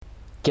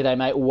G'day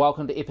mate,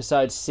 welcome to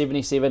episode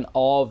 77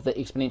 of the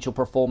Exponential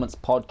Performance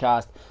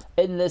Podcast.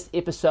 In this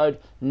episode,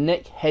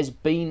 Nick has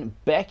been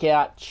back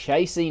out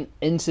chasing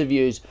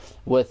interviews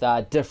with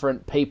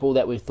different people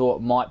that we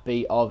thought might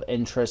be of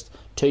interest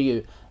to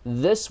you.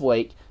 This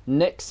week,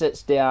 Nick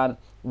sits down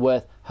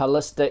with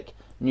holistic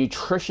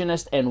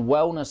nutritionist and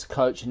wellness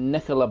coach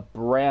Nicola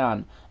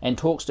Brown and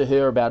talks to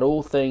her about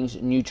all things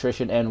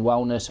nutrition and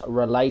wellness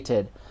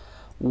related.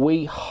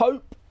 We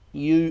hope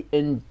you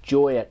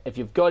enjoy it. If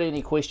you've got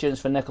any questions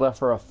for Nicola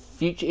for a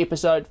future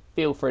episode,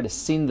 feel free to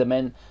send them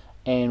in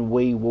and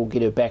we will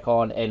get her back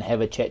on and have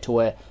a chat to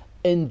her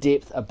in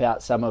depth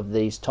about some of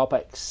these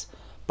topics.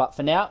 But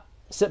for now,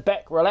 sit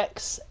back,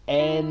 relax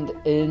and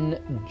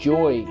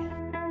enjoy.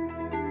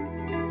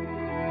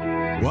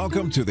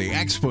 Welcome to the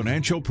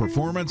Exponential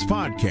Performance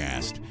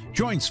Podcast.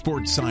 Join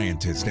sports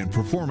scientist and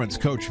performance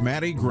coach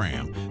Maddie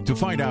Graham to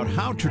find out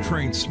how to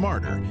train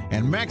smarter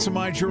and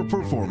maximize your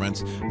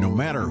performance no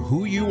matter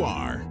who you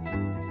are.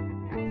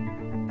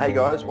 Hey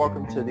guys,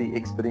 welcome to the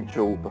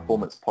Exponential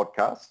Performance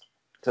Podcast.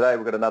 Today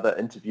we've got another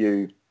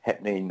interview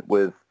happening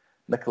with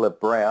Nicola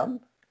Brown,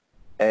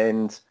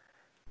 and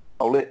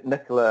I'll let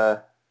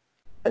Nicola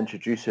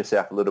introduce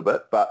herself a little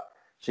bit, but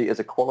she is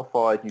a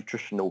qualified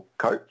nutritional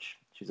coach.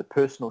 She's a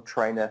personal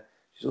trainer.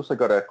 She's also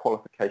got a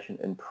qualification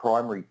in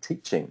primary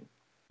teaching.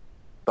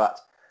 But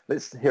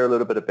let's hear a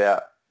little bit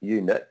about you,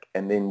 Nick,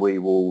 and then we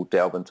will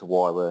delve into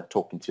why we're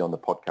talking to you on the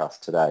podcast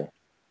today.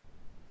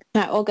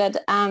 No, all good.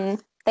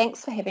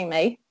 Thanks for having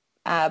me,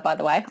 by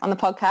the way, on the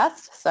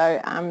podcast.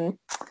 So I'm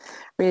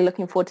really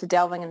looking forward to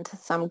delving into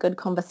some good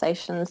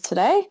conversations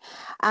today.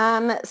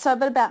 So a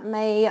bit about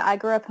me. I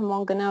grew up in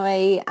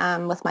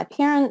Wanganui with my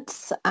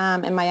parents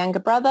and my younger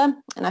brother,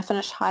 and I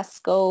finished high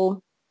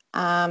school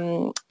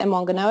in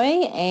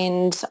Wanganui,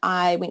 and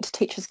I went to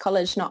Teachers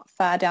College not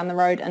far down the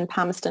road in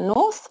Palmerston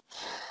North.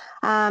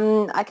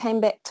 I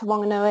came back to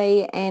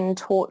Wanganui and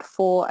taught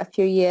for a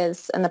few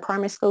years in the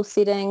primary school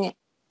setting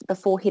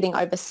before heading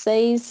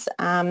overseas,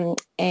 and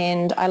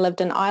I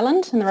lived in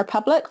Ireland in the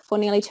Republic for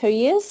nearly 2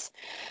 years.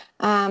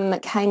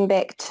 Came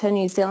back to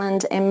New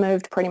Zealand and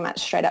moved pretty much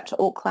straight up to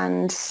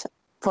Auckland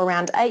for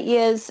around 8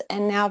 years,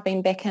 and now I've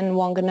been back in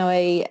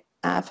Wanganui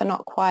for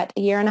not quite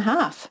a year and a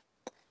half.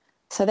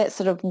 So that's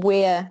sort of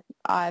where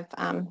I've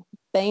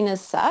been as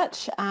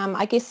such.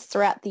 I guess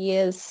throughout the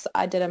years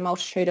I did a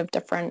multitude of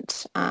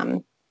different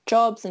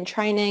jobs and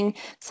training,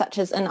 such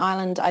as in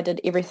Ireland I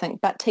did everything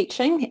but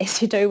teaching,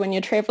 as you do when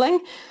you're travelling.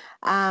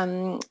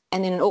 And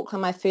then in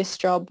Auckland my first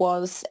job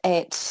was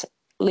at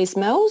Les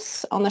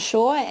Mills on the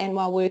shore, and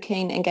while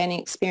working and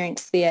gaining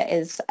experience there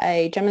as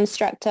a gym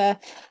instructor,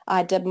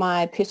 I did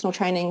my personal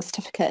training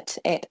certificate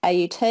at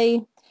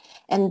AUT,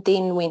 and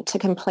then went to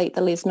complete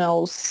the Les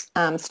Mills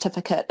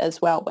certificate as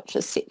well, which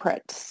is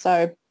separate.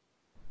 So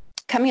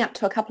coming up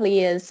to a couple of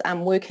years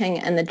working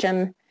in the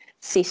gym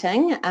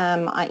setting,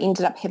 I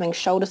ended up having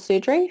shoulder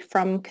surgery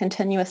from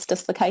continuous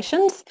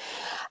dislocations,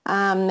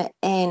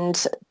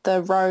 and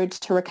the road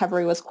to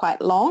recovery was quite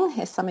long,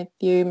 as some of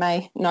you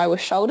may know with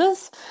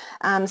shoulders.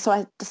 So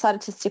I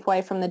decided to step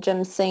away from the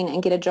gym scene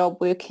and get a job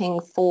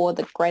working for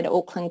the Greater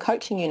Auckland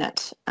Coaching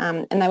Unit,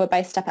 and they were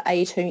based up at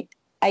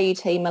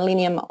AUT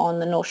Millennium on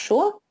the North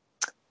Shore,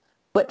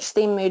 which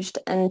then merged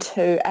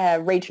into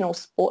a regional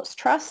sports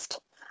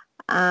trust.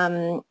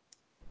 And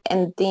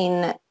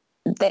then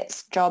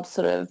that job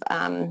sort of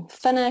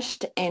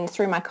finished, and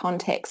through my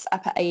contacts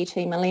up at AUT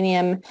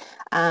Millennium,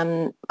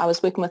 I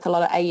was working with a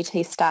lot of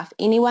AUT staff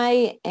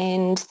anyway,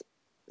 and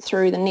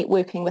through the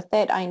networking with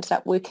that, I ended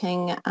up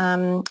working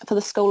for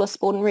the School of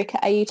Sport and Rec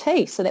at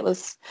AUT. So that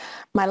was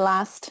my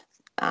last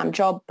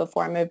job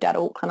before I moved out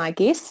of Auckland, I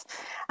guess,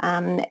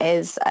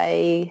 as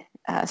a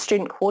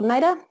student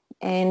coordinator.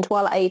 And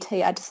while at AUT,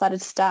 I decided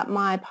to start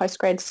my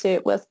postgrad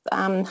cert with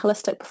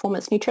holistic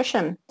performance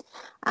nutrition.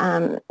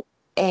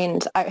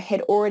 And I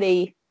had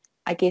already,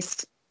 I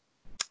guess,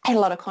 had a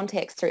lot of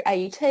contacts through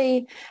AUT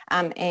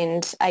and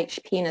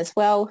HPN as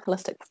well,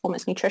 Holistic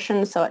Performance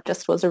Nutrition, so it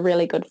just was a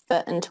really good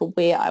fit into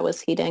where I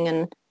was heading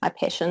and my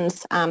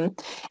passions. And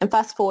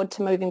fast forward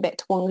to moving back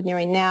to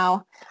Wanganui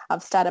now,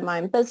 I've started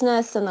my own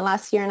business in the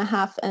last year and a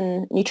half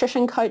in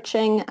nutrition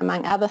coaching,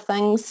 among other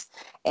things,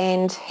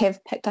 and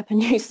have picked up a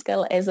new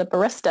skill as a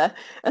barista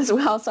as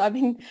well. So I've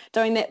been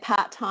doing that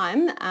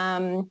part-time,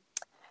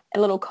 a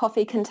little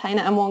coffee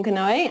container in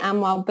Wanganui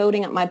while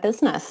building up my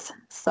business.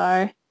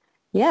 So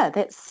yeah,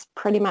 that's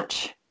pretty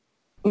much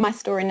my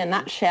story in a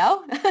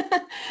nutshell.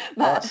 But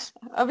nice.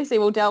 Obviously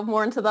we'll delve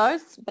more into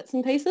those bits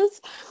and pieces.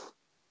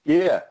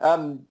 Yeah,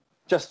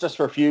 just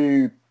for a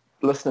few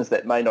listeners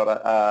that may not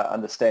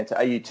understand, so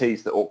AUT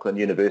is the Auckland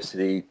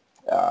University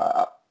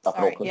up in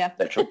Auckland. Yeah.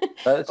 Naturally.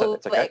 No, it's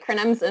okay.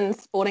 Acronyms in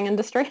sporting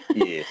industry.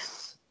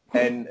 Yes,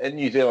 and in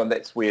New Zealand,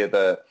 that's where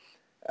the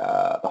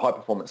high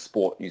performance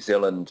sport New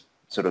Zealand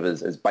sort of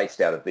is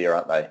based out of there,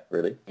 aren't they?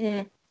 Really?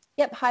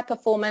 Yep, high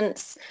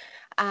performance.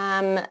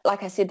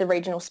 like I said, the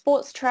Regional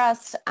Sports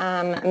Trust,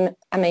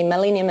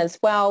 Millennium as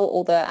well,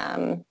 all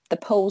the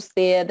pools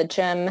there, the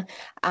gym,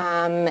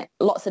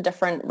 lots of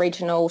different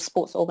regional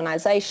sports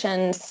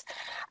organisations.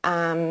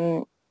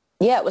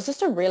 It was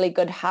just a really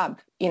good hub,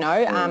 They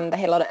had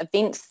a lot of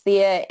events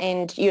there,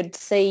 and you'd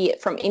see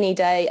from any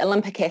day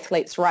Olympic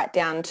athletes right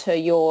down to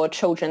your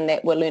children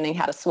that were learning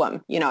how to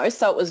swim,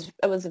 So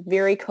it was a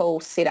very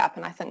cool setup,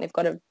 and I think they've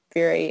got a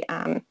very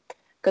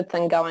good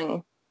thing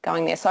going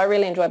there. So I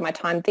really enjoyed my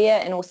time there,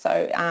 and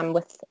also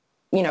with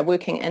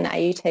working in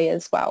AUT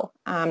as well,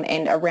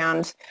 and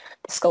around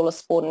the School of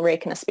Sport and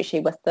Rec, and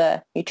especially with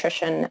the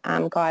nutrition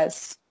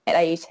guys at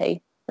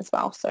AUT as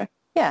well. So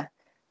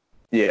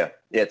Yeah,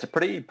 it's a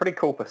pretty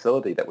cool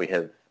facility that we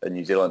have in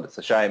New Zealand. It's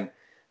a shame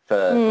for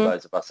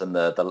those of us in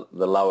the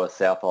lower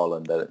South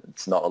Island that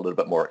it's not a little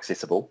bit more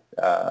accessible.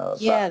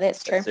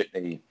 That's true.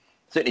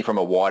 Certainly from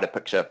a wider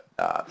picture,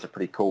 it's a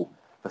pretty cool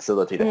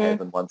facility to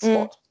have in one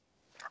spot.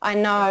 I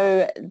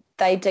know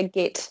they did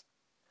get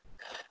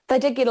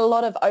a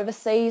lot of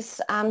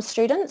overseas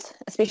students,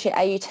 especially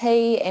AUT,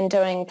 and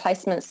doing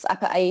placements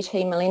up at AUT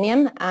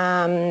Millennium,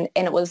 and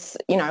it was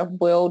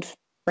world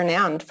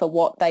renowned for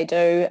what they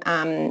do,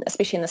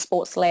 especially in the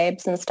sports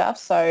labs and stuff.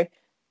 So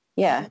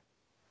yeah,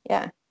 you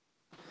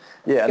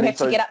have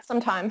to get up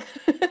sometime.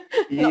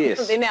 Yes.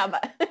 Not there now,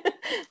 but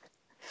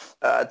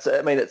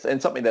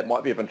it's something that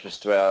might be of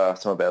interest to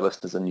some of our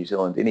listeners in New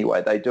Zealand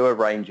anyway. They do a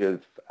range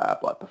of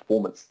like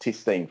performance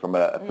testing from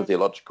a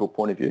physiological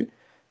point of view,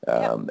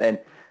 and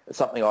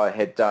something I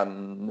had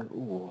done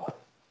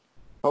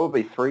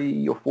probably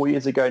 3 or 4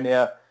 years ago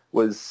now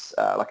was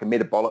like a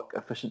metabolic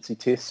efficiency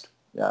test,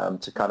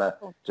 to kind of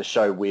to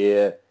show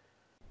where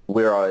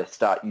I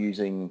start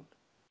using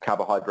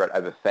carbohydrate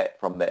over fat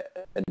from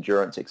that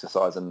endurance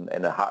exercise and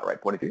a heart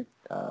rate point of view.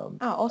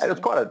 Awesome. And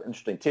it's quite an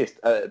interesting test.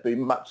 It'd be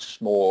much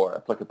more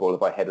applicable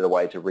if I had a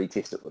way to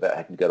retest it without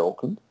having to go to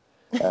Auckland.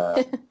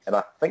 And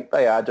I think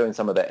they are doing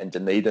some of that in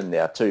Dunedin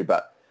now too,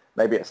 but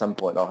maybe at some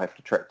point I'll have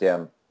to track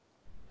down,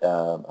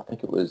 I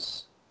think it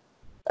was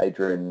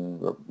Adrian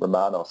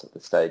Romanos at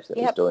the stage that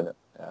was doing it.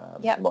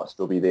 He might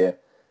still be there.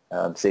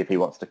 See if he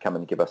wants to come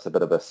and give us a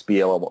bit of a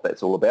spiel on what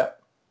that's all about.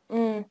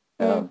 And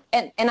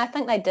I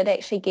think they did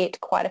actually get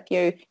quite a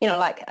few,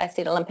 like I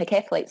said, Olympic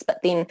athletes,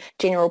 but then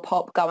general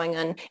pop going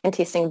in and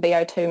testing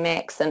VO2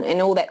 max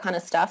and all that kind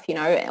of stuff,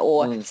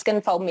 or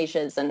skin fold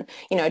measures and,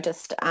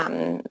 just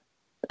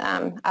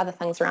other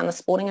things around the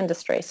sporting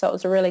industry. So it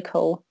was a really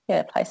cool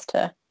place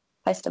to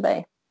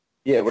be.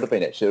 Yeah, it would have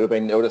been actually. It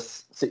would have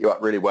set you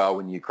up really well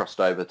when you crossed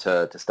over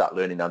to start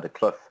learning under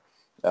Cliff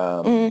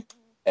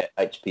at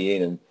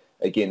HPN. And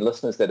again,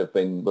 listeners that have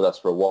been with us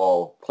for a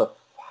while, Cliff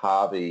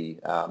Harvey,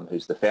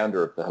 who's the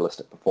founder of the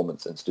Holistic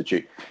Performance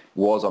Institute,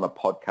 was on a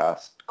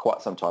podcast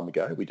quite some time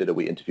ago. We did a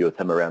wee interview with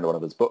him around one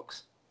of his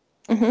books.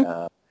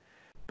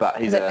 But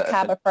he's Is it the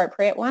Carb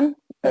Appropriate one?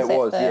 It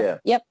was, yeah.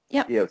 Yep.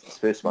 Yeah, it was his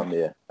first one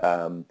there.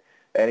 And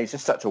he's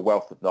just such a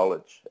wealth of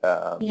knowledge.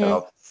 And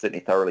I've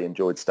certainly thoroughly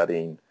enjoyed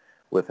studying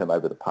with him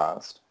over the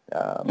past.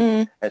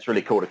 And it's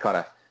really cool to kind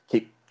of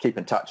keep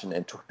in touch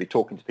and be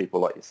talking to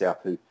people like yourself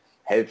who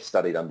have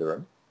studied under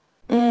him,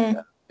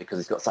 because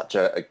he's got such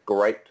a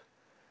great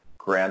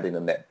grounding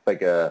in that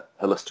bigger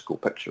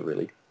holistical picture,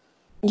 really.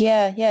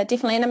 Yeah,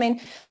 definitely. And I mean,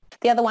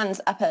 the other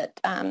ones up at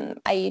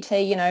AUT,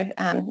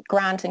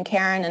 Grant and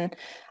Karen and,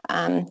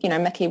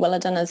 Mickey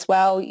Williden as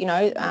well,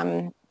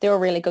 they're all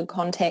really good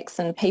contacts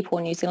and people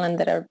in New Zealand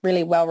that are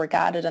really well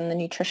regarded in the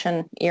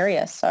nutrition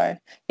area. So, I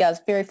was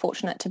very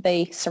fortunate to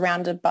be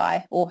surrounded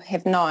by or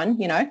have known,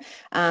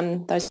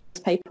 those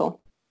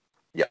people.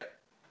 Yeah,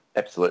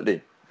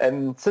 absolutely.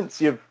 And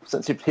since you've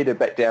headed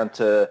back down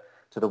to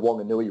the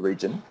Wanganui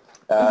region,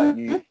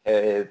 you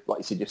have, like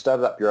you said, you've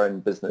started up your own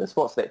business.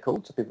 What's that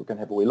called so people can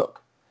have a wee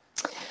look?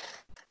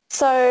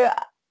 So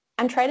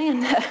I'm trading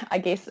in, I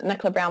guess,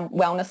 Nicola Brown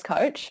Wellness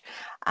Coach.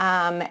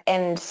 And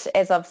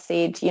as I've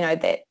said,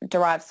 that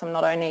derives from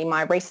not only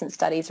my recent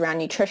studies around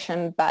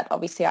nutrition, but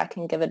obviously I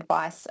can give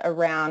advice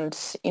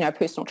around,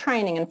 personal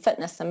training and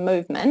fitness and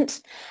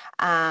movement,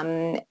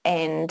 and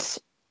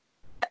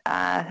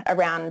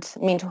around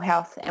mental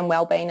health and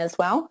well-being as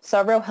well.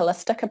 So a real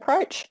holistic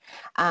approach.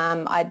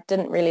 I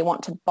didn't really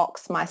want to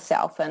box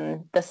myself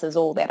and this is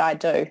all that I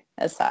do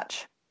as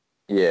such.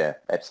 Yeah,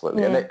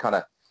 absolutely. And that kind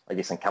of, I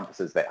guess,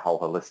 encompasses that whole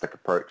holistic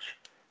approach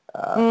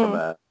from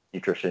a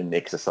nutrition,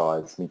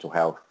 exercise, mental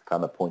health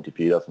kind of point of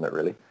view, doesn't it,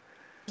 really?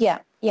 Yeah,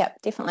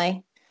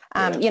 definitely.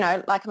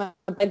 Like I'm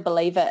a big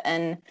believer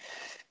in,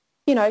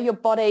 your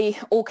body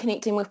all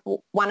connecting with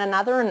one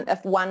another, and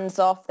if one's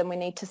off, then we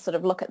need to sort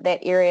of look at that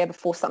area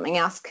before something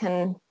else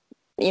can,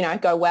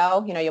 go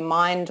well, your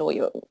mind or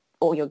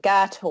your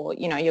gut or,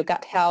 your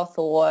gut health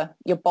or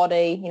your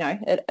body,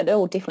 it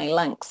all definitely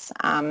links.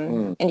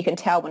 And you can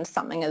tell when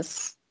something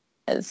is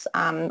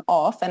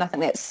off, and I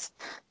think that's,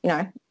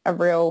 a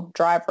real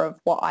driver of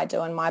what I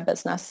do in my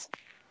business.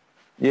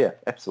 Yeah,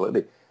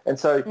 absolutely. And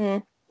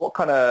so what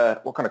kind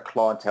of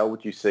clientele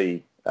would you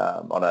see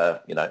on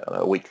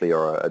a weekly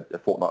or a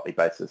fortnightly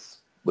basis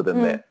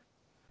within that?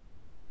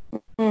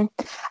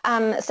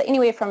 So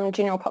anywhere from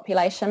general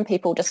population,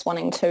 people just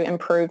wanting to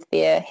improve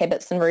their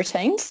habits and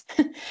routines,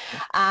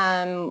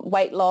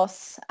 weight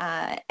loss,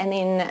 and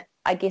then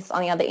I guess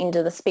on the other end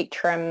of the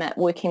spectrum,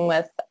 working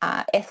with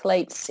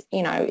athletes,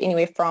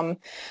 anywhere from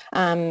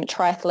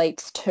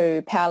triathletes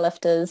to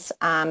powerlifters,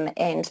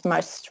 and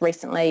most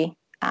recently,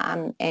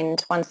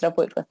 and ones that I've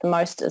worked with the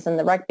most is in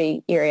the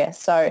rugby area.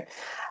 So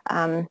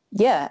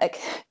it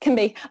can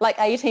be like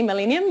AUT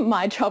Millennium.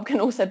 My job can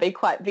also be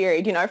quite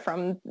varied,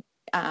 from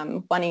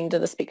one end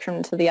of the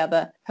spectrum to the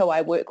other who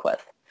I work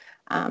with.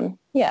 So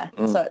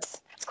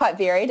it's quite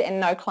varied, and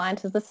no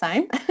client is the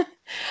same.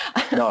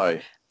 No.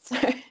 So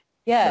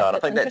yeah, no, it's I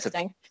think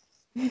interesting.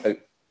 that's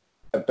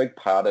a big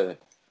part of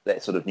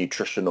that sort of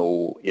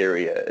nutritional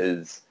area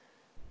is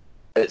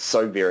it's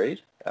so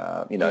varied.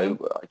 I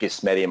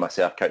guess Maddie and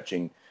myself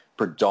coaching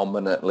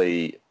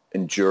predominantly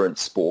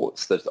endurance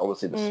sports. There's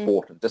obviously the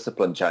sport and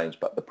discipline change,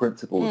 but the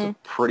principles are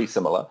pretty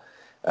similar.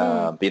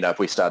 But, if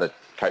we started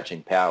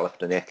coaching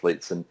powerlifting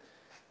athletes and,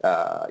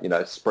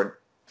 sprint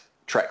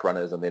track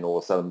runners and then all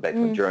of a sudden back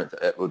to endurance,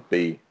 it would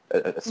be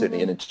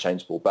certainly an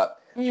interchangeable. But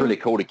it's really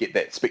cool to get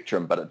that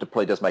spectrum, but it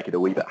definitely does make it a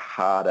wee bit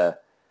harder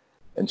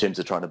in terms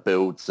of trying to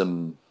build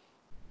some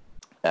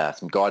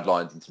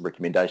guidelines and some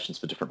recommendations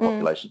for different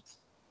populations.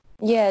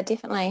 Yeah,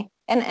 definitely.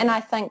 And I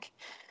think,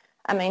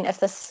 if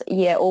this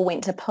year all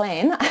went to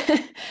plan,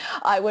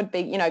 I would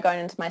be, going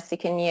into my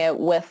second year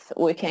with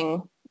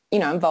working,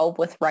 involved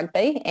with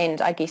rugby,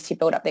 and I guess you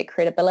build up that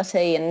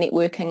credibility and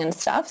networking and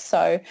stuff.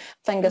 So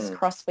fingers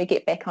crossed we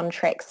get back on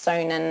track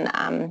soon,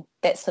 and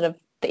that's sort of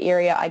the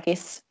area I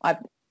guess I've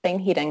been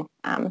heading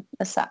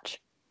as such.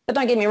 But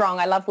don't get me wrong,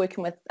 I love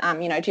working with,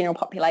 general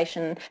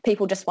population,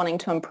 people just wanting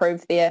to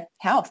improve their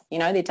health,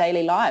 their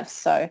daily lives.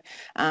 So,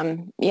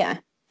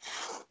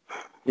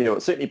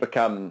 It's certainly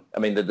become,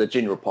 the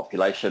general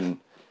population,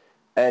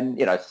 and,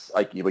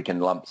 we can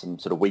lump some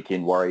sort of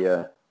weekend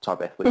warrior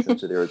type athletes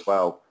into there as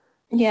well.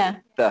 Yeah.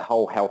 The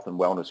whole health and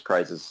wellness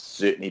craze has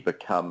certainly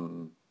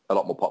become a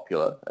lot more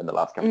popular in the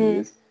last couple of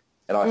years.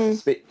 And I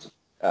suspect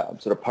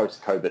sort of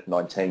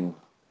post-COVID-19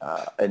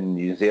 in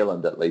New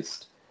Zealand at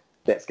least,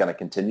 that's going to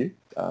continue.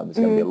 There's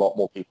going to be a lot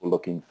more people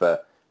looking for,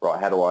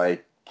 how do I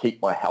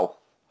keep my health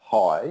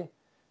high,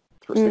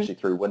 especially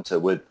through winter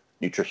with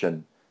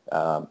nutrition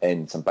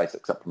and some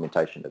basic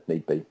supplementation if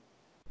need be.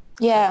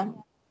 Yeah.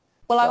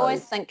 Well, I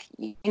always think,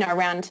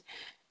 around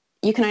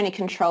you can only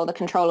control the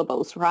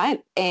controllables,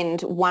 right?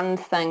 And one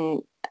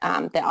thing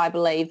that I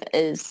believe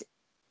is,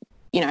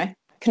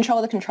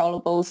 control the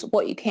controllables.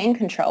 What you can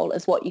control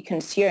is what you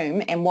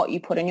consume and what you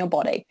put in your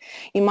body.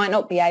 You might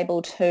not be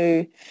able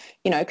to,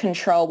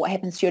 control what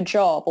happens to your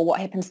job or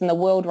what happens in the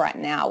world right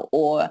now,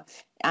 or,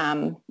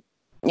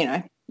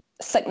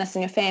 sickness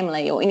in your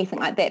family or anything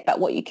like that. But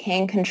what you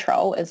can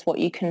control is what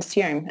you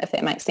consume, if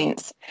that makes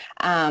sense,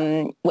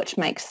 which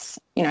makes,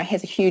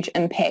 has a huge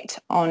impact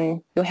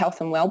on your health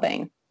and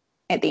well-being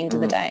at the end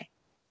of the day.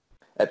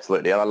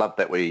 Absolutely. And I love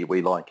that we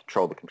like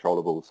control the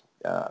controllables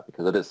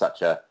because it is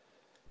such a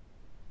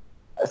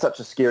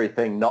scary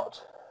thing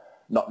not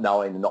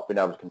knowing and not being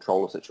able to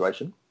control a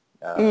situation.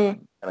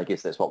 And I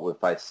guess that's what we've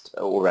faced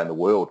all around the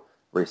world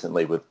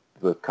recently with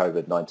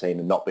COVID-19,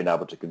 and not being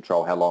able to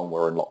control how long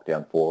we're in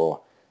lockdown for,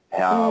 or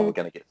how we're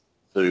going to get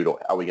food, or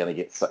are we going to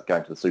get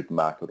going to the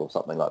supermarket or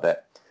something like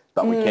that.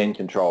 But we can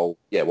control,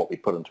 what we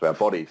put into our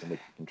bodies, and we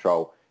can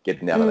control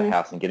getting out of the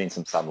house and getting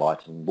some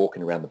sunlight and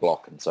walking around the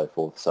block and so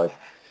forth. So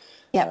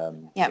I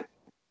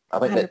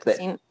think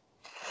that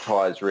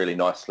ties really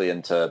nicely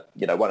into,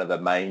 one of the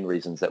main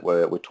reasons that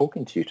we're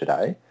talking to you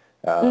today,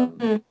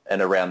 and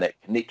around that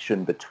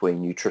connection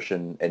between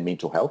nutrition and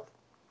mental health.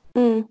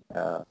 And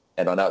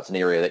I know it's an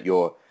area that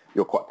you're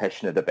quite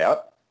passionate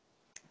about.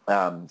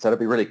 So it'd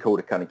be really cool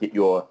to kind of get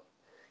your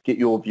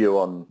view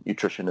on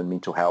nutrition and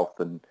mental health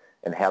and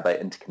how they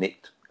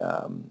interconnect.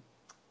 And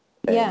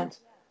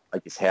I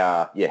guess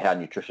how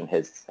nutrition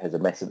has a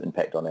massive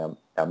impact on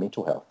our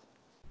mental health.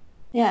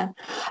 Yeah.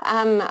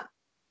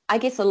 I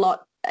guess a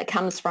lot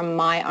comes from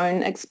my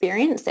own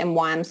experience and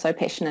why I'm so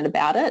passionate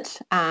about it.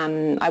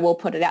 I will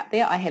put it out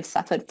there. I have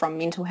suffered from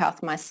mental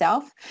health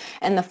myself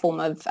in the form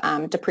of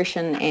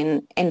depression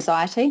and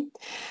anxiety.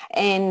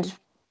 And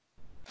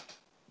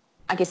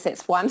I guess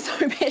that's why I'm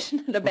so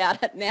passionate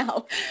about it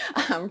now,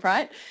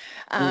 right?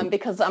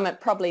 Because I'm at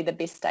probably the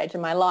best stage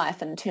of my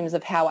life in terms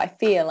of how I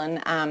feel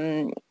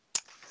and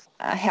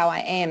how I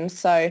am.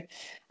 So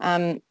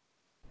a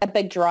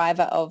big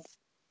driver of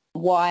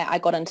why I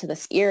got into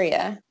this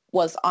area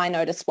was I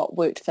noticed what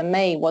worked for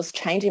me was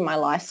changing my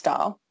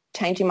lifestyle,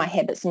 changing my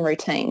habits and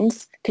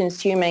routines,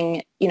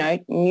 consuming,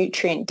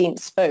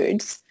 nutrient-dense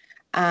foods,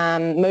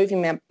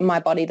 moving my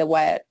body the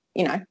way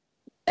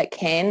it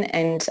can,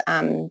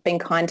 and being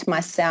kind to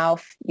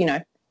myself,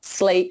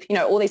 sleep,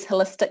 all these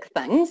holistic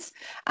things,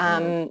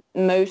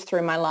 moved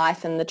through my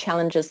life and the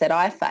challenges that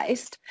I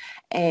faced.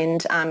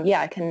 And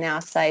I can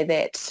now say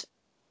that,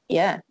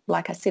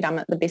 like I said, I'm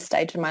at the best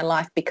stage of my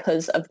life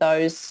because of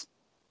those,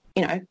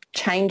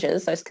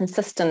 changes, those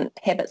consistent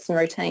habits and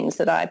routines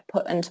that I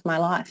put into my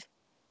life.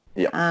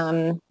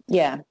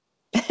 Yeah.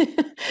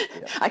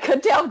 I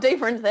could delve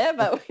deeper into that,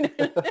 but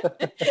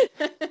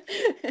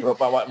well,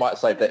 I might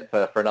save that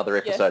for another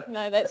episode. Yeah,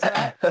 no, that's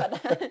right.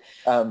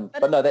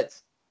 But no,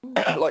 that's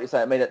like you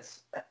say. I mean,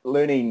 it's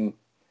learning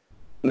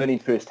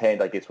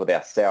firsthand, I guess, with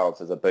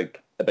ourselves is a big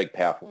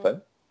powerful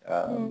thing.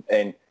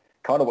 And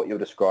kind of what you're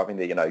describing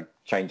there,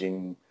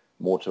 changing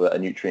more to a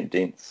nutrient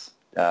dense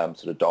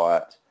sort of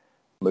diet,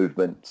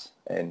 movement,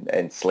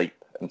 and sleep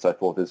and so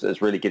forth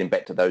is really getting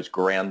back to those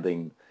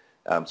grounding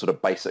sort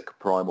of basic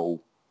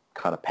primal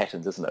kind of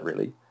patterns, isn't it,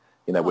 really?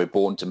 We're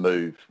born to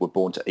move, we're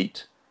born to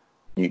eat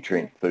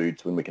nutrient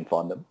foods when we can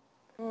find them,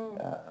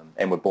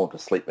 and we're born to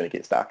sleep when it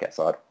gets dark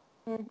outside.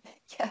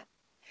 Yeah.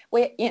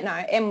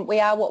 And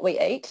we are what we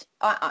eat.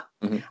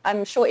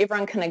 I'm sure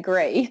everyone can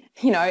agree,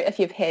 if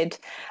you've had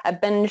a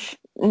binge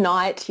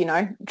night,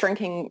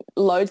 drinking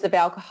loads of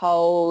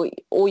alcohol,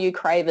 all you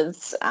crave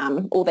is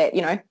all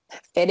that,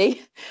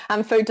 fatty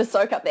food to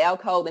soak up the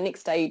alcohol. The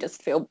next day you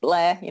just feel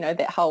blah,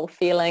 that whole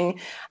feeling.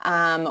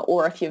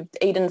 Or if you've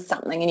eaten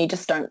something and you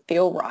just don't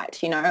feel right,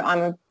 I'm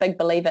a big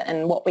believer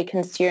in what we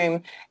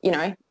consume,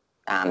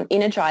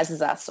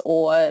 energizes us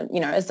or,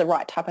 is the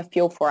right type of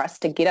fuel for us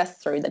to get us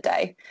through the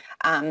day.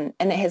 And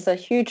it has a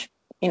huge,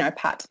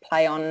 part to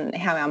play on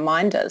how our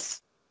mind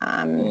is.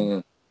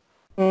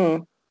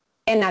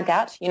 And our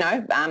gut,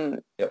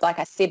 like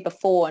I said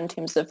before, in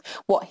terms of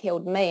what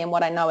healed me and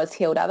what I know has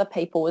healed other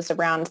people is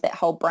around that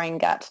whole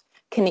brain-gut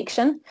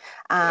connection.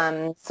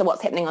 So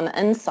what's happening on the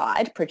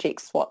inside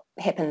projects what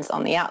happens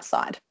on the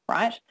outside,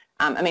 right?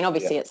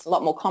 Obviously it's a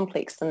lot more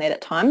complex than that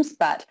at times,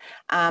 but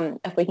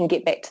if we can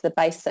get back to the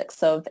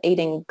basics of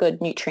eating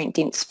good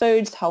nutrient-dense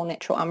foods, whole,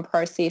 natural,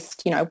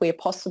 unprocessed, where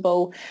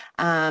possible,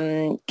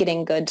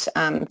 getting good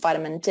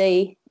vitamin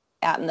D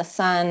out in the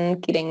sun,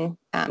 getting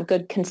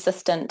good,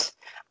 consistent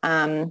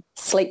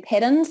sleep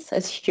patterns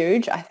is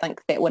huge. I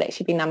think that would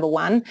actually be number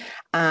one.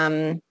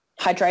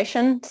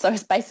 Hydration, so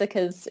as basic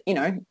as,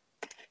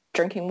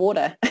 drinking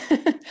water.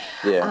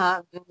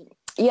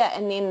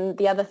 And then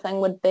the other thing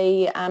would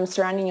be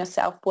surrounding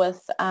yourself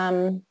with,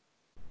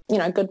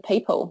 good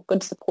people,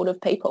 good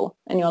supportive people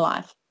in your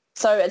life.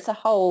 So it's a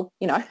whole,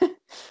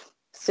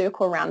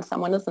 circle around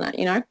someone, isn't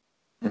it,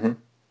 Mm-hmm.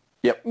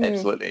 Yep,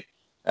 absolutely.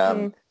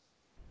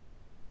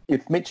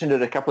 You've mentioned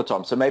it a couple of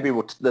times, so maybe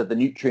the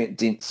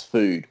nutrient-dense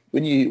food.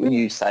 When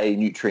you say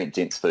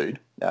nutrient-dense food,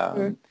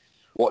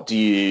 what do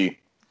you,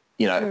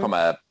 from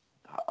a,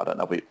 I don't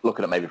know, we look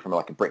at it maybe from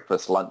like a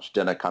breakfast, lunch,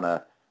 dinner kind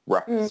of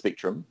rough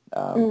spectrum,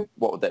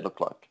 what would that look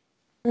like?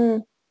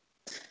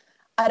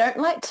 I don't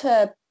like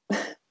to,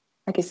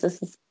 I guess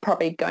this is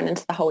probably going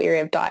into the whole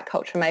area of diet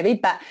culture maybe,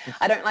 but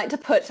I don't like to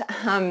put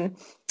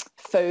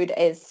food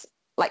as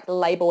like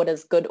label it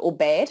as good or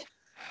bad.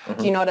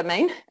 Do you know what I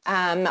mean?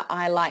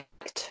 I like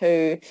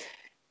to,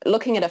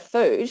 looking at a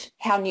food,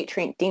 how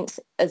nutrient dense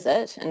is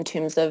it in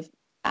terms of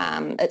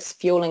its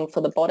fueling for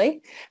the body.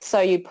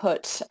 So you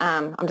put,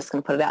 I'm just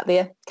going to put it out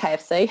there,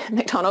 KFC,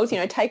 McDonald's,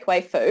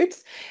 takeaway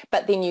foods,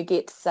 but then you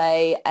get,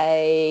 say,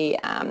 a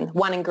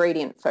one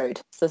ingredient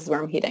food. So this is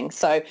where I'm heading.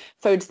 So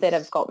foods that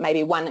have got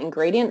maybe one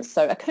ingredient,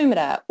 so a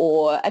kumara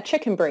or a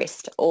chicken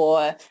breast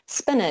or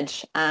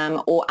spinach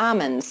or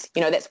almonds,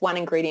 that's one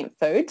ingredient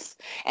foods.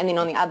 And then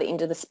on the other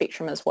end of the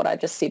spectrum is what I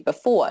just said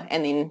before,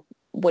 and then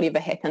whatever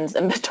happens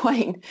in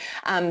between.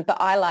 But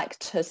I like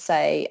to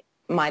say,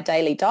 my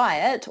daily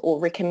diet, or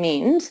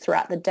recommend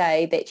throughout the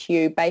day, that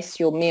you base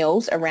your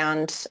meals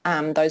around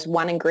those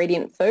one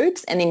ingredient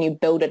foods, and then you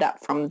build it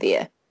up from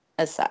there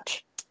as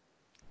such.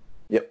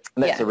 Yep,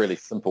 and that's a really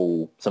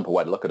simple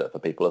way to look at it for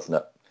people, isn't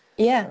it?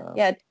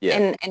 Yeah.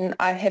 And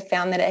I have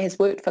found that it has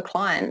worked for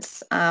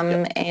clients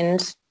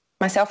and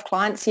myself,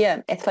 clients,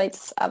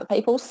 athletes, other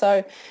people.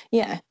 So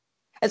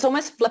it's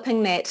almost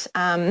flipping that.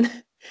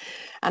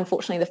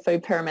 Unfortunately, the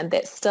food pyramid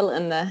that's still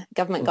in the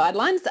government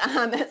guidelines,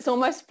 it's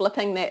almost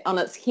flipping that on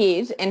its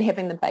head and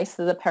having the base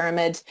of the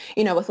pyramid,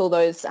 with all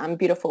those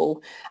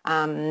beautiful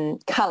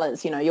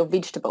colours, your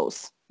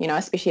vegetables,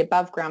 especially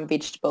above ground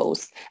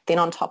vegetables. Then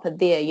on top of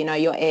there,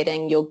 you're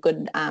adding your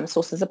good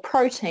sources of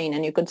protein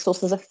and your good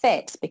sources of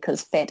fats,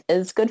 because fat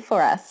is good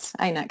for us,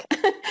 Nick?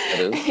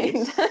 It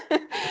is.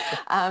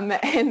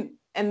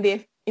 and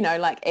they're,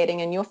 like adding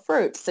in your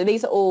fruits. So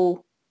these are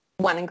all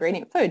one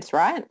ingredient foods,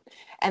 right?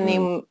 And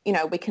then,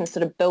 we can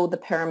sort of build the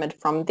pyramid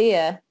from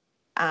there.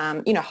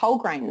 Whole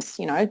grains,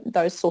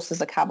 those sources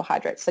of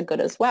carbohydrates are good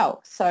as well.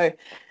 So,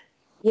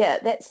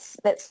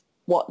 that's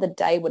what the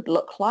day would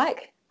look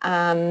like.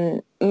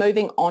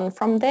 Moving on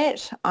from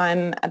that,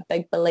 I'm a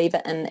big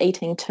believer in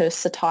eating to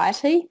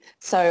satiety.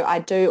 So I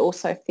do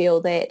also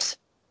feel that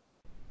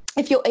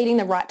if you're eating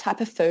the right type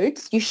of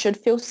foods, you should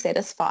feel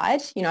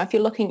satisfied. If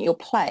you're looking at your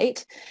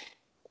plate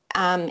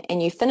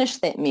and you finish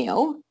that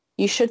meal,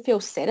 you should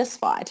feel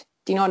satisfied.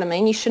 Do you know what I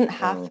mean? You shouldn't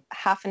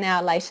half an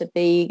hour later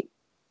be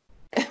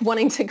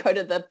wanting to go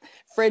to the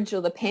fridge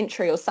or the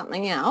pantry or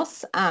something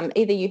else.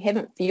 Either you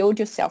haven't fueled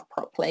yourself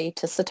properly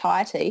to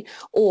satiety,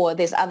 or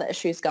there's other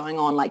issues going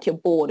on, like you're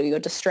bored or you're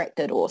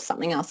distracted or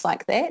something else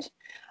like that.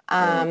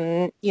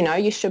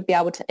 You should be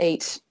able to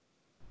eat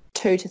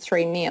 2 to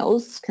 3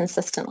 meals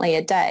consistently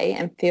a day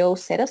and feel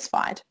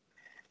satisfied.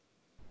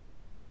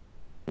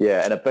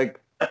 Yeah, and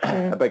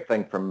a big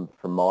thing from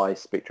my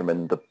spectrum,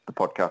 and the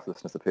podcast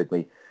listeners have heard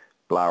me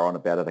blare on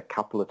about it a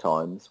couple of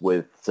times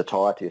with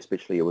satiety,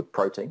 especially with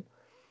protein.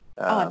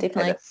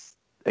 Definitely. And it's,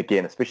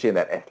 again, especially in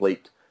that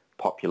athlete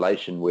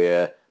population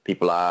where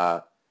people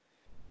are,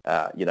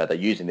 they're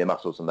using their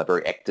muscles and they're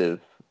very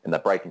active and they're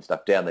breaking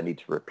stuff down, they need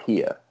to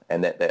repair.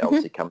 And that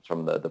obviously comes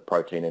from the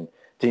protein, and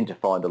tend to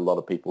find a lot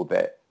of people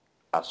that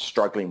are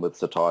struggling with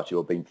satiety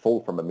or being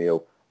full from a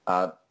meal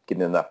aren't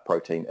getting enough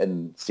protein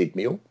in said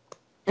meal.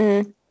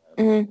 And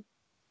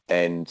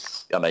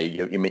I know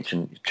you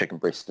mentioned chicken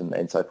breast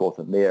and so forth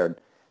in there,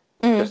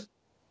 and just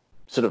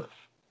sort of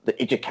the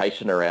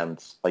education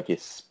around, I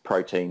guess,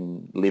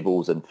 protein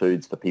levels in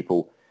foods for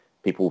people.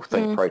 People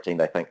think protein,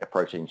 they think a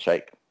protein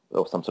shake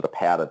or some sort of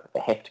powder that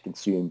they have to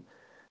consume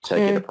to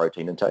get a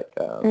protein intake.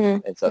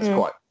 And so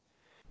it's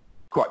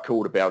quite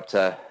cool about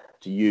to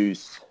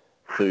use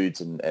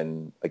foods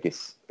and I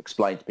guess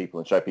explain to people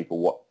and show people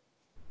what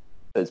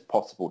is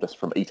possible just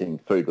from eating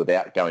food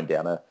without going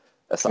down a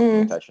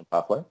supplementation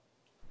pathway.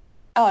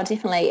 Oh,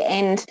 definitely.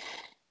 And,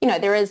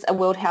 there is a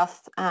World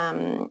Health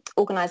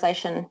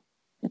Organization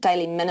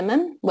daily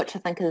minimum, which I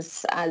think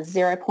is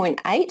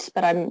 0.8,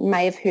 but I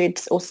may have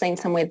heard or seen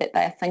somewhere that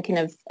they're thinking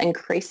of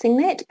increasing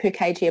that per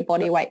kg of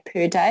body weight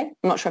per day.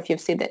 I'm not sure if you've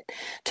said that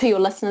to your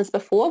listeners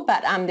before,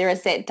 but there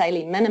is that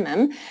daily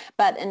minimum.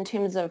 But in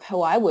terms of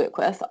who I work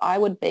with, I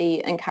would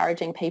be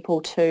encouraging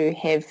people to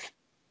have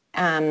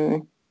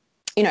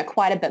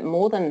quite a bit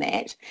more than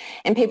that.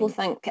 And people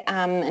think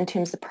in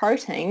terms of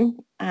protein,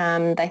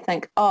 they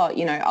think,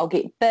 I'll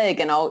get big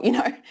and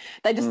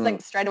they just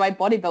think straight away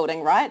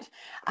bodybuilding, right?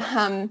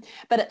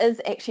 But it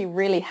is actually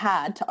really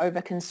hard to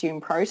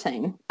overconsume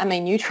protein. I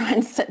mean, you try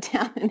and sit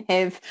down and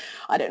have,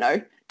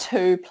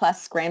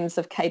 2+ grams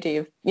of kg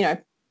of,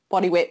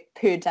 body weight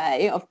per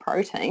day of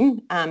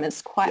protein.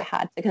 It's quite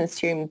hard to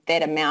consume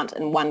that amount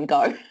in one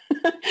go.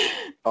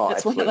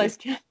 It's one of those.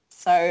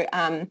 So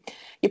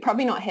you're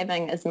probably not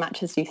having as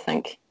much as you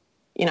think,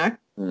 you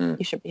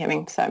should be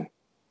having. So,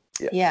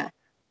 yeah.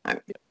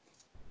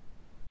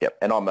 Yep.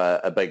 And I'm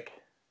a big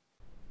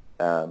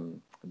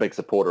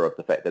supporter of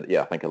the fact that,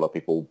 I think a lot of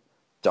people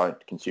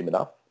don't consume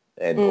enough,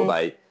 and or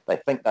they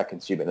think they're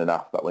consuming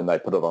enough, but when they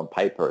put it on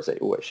paper, it's like,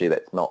 oh, actually,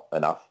 that's not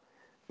enough.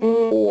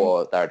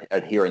 Or they're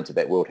adhering to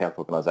that World Health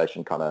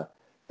Organization kind of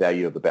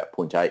value of about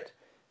 0.8,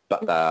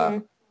 but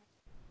they're,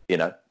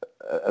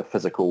 a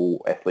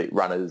physical athlete,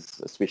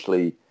 runners,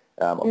 especially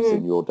obviously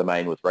in your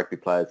domain with rugby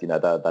players,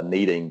 they're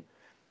needing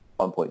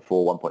 1.4,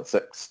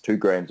 1.6, 2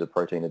 grams of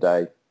protein a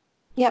day.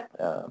 Yep.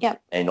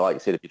 And like I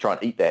said, if you try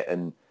and eat that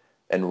in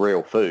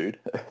real food,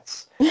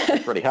 it's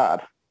pretty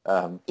hard.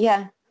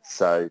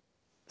 So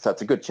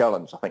it's a good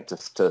challenge, I think,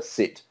 to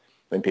set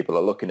when people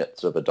are looking at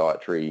sort of a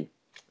dietary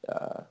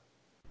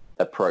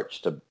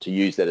approach to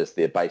use that as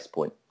their base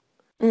point.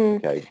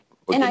 Okay,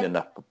 we're getting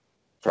enough.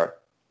 Sorry.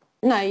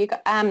 No, you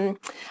got.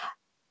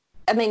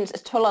 I mean,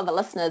 to a lot of the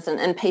listeners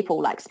and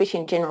people, like especially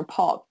in general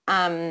pop,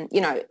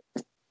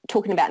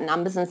 talking about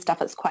numbers and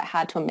stuff, it's quite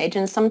hard to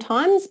imagine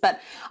sometimes.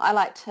 But I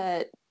like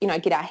to,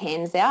 get our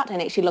hands out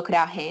and actually look at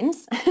our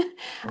hands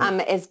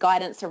as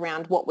guidance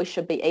around what we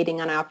should be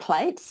eating on our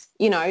plates.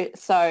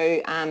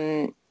 So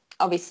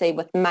obviously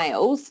with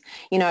males,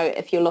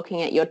 if you're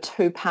looking at your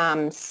 2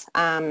 palms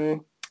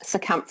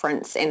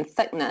circumference and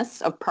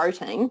thickness of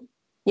protein,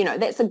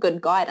 that's a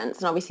good guidance.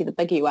 And obviously the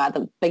bigger you are,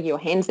 the bigger your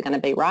hands are going to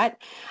be, right?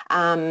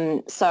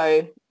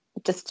 So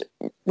just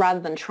rather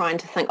than trying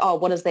to think,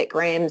 what is that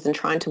grams and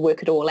trying to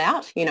work it all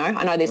out,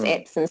 I know there's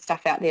apps and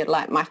stuff out there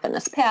like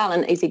MyFitnessPal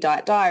and Easy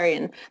Diet Diary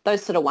and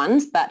those sort of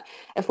ones. But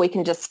if we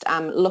can just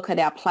look at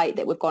our plate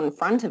that we've got in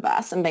front of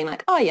us and being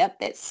like, I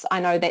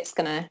know that's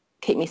going to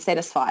keep me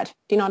satisfied.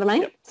 Do you know what I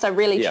mean? Yep. So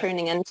really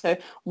tuning into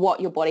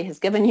what your body has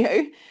given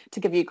you to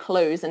give you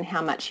clues and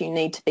how much you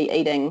need to be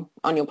eating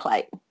on your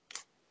plate.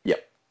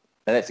 Yep.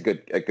 And that's a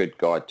good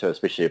guide too,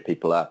 especially if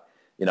people are,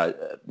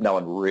 no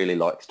one really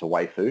likes to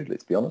weigh food,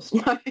 let's be honest.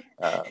 No.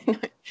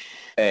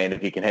 And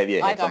if you can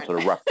have some sort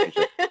of rough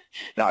measure.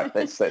 No,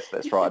 that's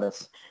right. And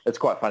it's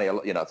quite funny,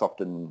 it's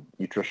often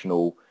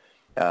nutritional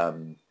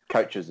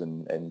coaches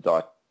and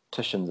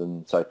dietitians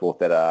and so forth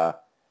that are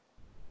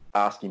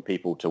asking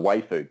people to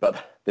weigh food,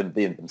 but them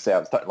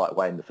themselves don't like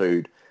weighing the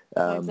food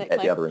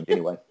at the other end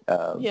anyway.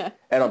 And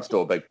I'm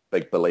still a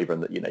big believer in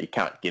that, you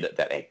can't get it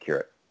that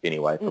accurate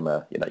anyway from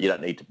you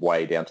don't need to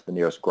weigh down to the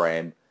nearest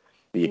gram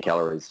for your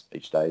calories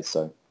each day.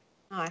 So,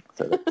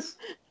 so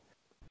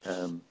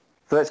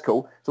that's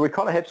cool. So we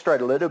kind of have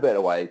strayed a little bit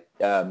away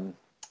from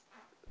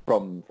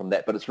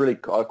that, but it's really,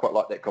 I quite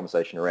like that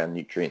conversation around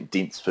nutrient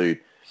dense food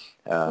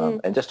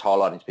and just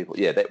highlighting to people,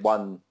 that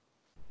one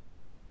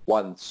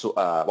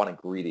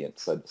ingredient,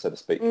 so to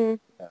speak.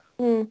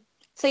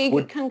 So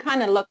you can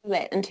kind of look at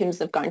that in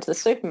terms of going to the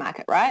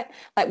supermarket, right?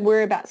 Like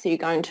whereabouts are you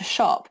going to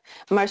shop?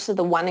 Most of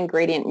the one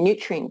ingredient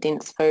nutrient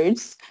dense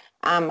foods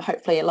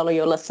hopefully a lot of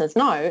your listeners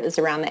know, is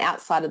around the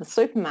outside of the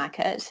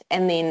supermarket,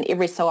 and then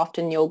every so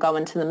often you'll go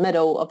into the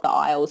middle of the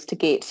aisles to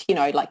get,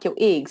 like your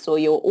eggs or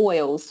your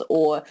oils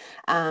or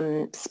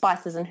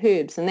spices and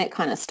herbs and that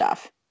kind of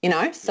stuff,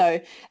 So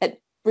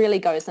it really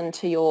goes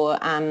into your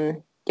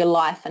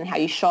life and how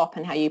you shop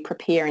and how you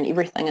prepare and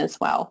everything as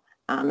well.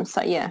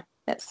 So yeah,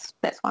 that's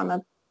why I'm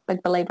a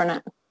big believer in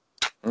it.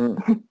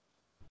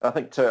 I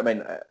think too,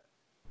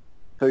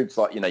 foods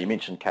like, you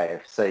mentioned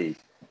KFC,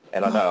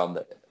 and I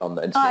know on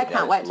the internet. I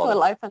can't wait till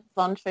it opens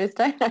on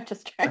Tuesday. No,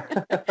 just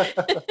joking.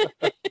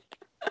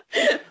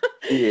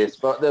 Yes,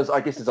 but I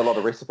guess there's a lot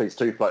of recipes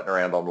too floating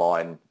around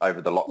online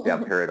over the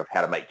lockdown period of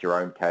how to make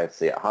your own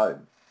KFC at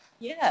home.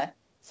 Yeah.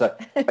 So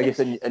I guess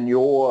in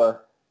your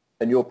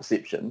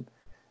perception,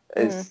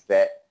 is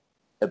that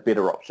a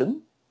better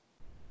option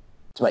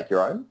to make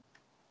your own?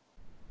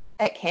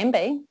 It can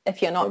be,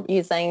 if you're not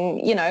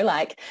using,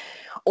 like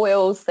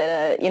oils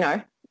that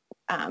are,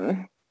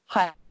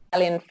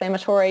 highly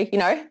inflammatory,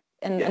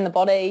 in the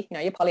body,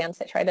 your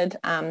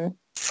polyunsaturated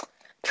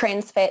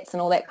trans fats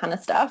and all that kind of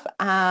stuff.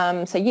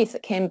 So yes,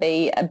 it can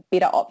be a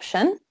better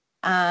option.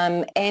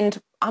 And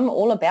I'm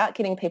all about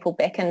getting people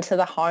back into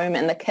the home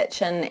and the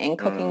kitchen and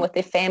cooking with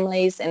their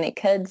families and their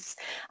kids,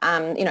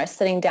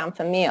 sitting down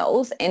for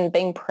meals and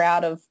being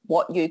proud of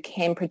what you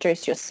can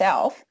produce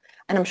yourself.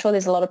 And I'm sure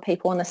there's a lot of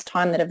people in this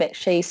time that have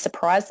actually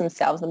surprised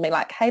themselves and be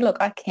like, hey, look,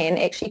 I can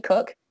actually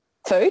cook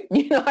food,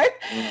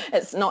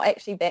 It's not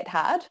actually that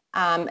hard,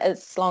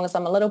 as long as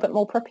I'm a little bit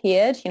more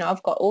prepared.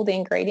 I've got all the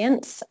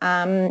ingredients,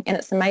 and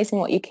it's amazing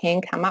what you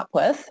can come up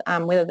with,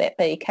 whether that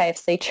be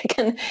KFC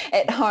chicken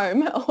at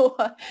home or,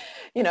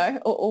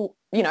 or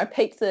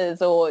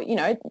pizzas, or,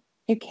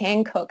 you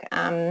can cook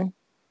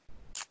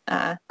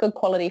good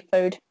quality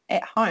food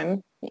at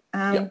home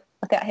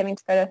without having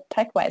to go to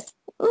takeaways.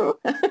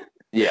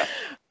 Yeah,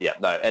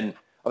 no, and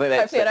I think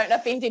that's... Hopefully I don't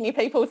offend any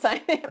people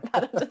saying that,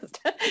 but it just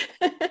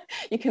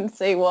you can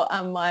see what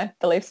my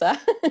beliefs are.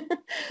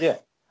 Yeah,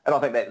 and I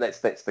think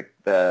that's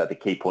the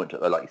key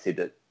point, like you said,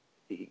 that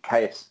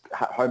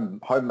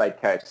homemade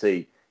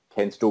KFC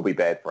can still be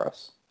bad for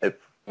us if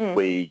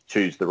we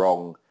choose the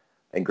wrong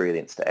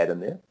ingredients to add in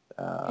there.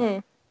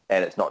 And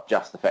it's not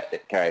just the fact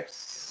that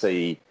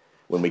KFC,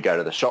 when we go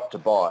to the shop to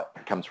buy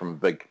it, comes from a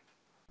big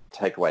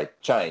takeaway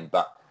chain,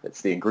 but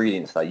it's the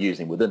ingredients they're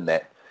using within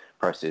that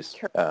process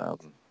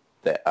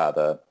that are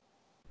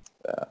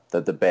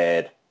the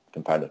bad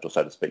component, or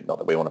so to speak. Not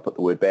that we want to put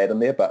the word bad in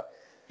there, but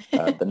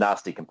the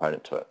nasty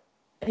component to it.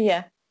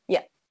 Yeah.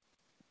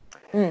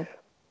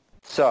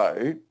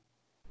 So,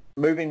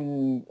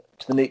 moving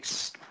to the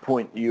next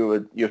point,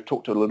 you've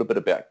talked a little bit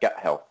about gut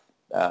health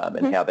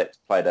and how that's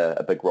played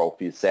a big role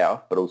for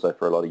yourself, but also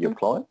for a lot of your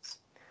clients.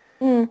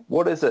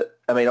 What is it?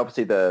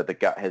 Obviously the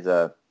gut has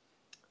a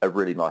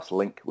really nice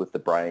link with the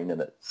brain,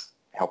 and it's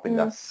helping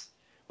us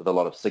with a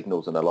lot of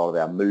signals, and a lot of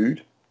our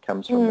mood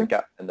comes from the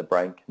gut and the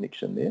brain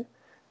connection there.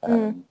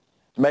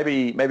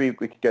 Maybe we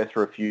could go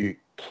through a few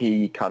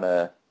key kind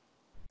of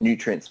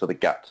nutrients for the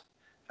gut,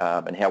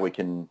 and how we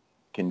can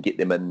get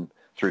them in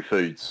through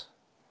foods.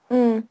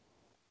 Yeah,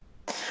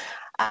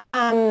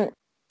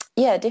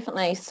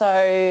 definitely.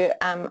 So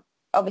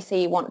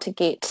obviously you want to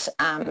get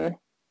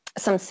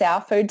some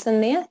sour foods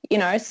in there,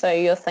 so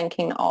you're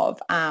thinking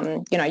of,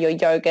 your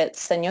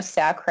yogurts and your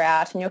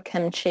sauerkraut and your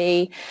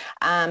kimchi,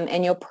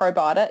 and your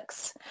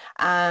probiotics,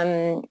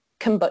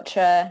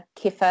 kombucha,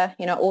 kefir,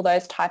 all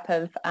those type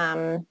of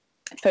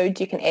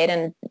foods you can add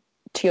in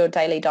to your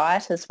daily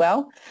diet as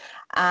well.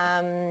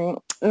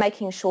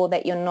 Making sure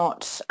that you're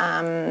not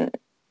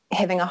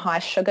having a high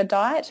sugar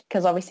diet,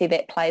 because obviously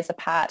that plays a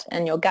part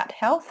in your gut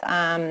health.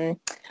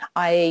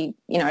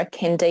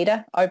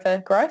 Candida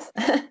overgrowth.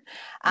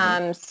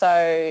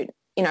 So,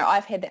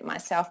 I've had that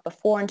myself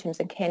before in terms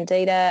of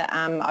candida.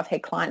 I've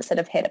had clients that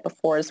have had it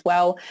before as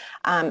well.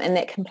 And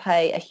that can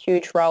play a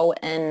huge role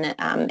in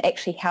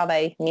actually how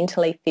they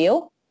mentally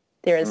feel.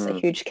 There is a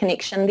huge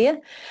connection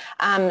there.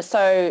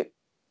 So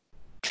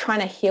trying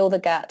to heal the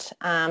gut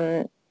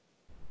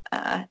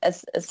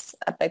is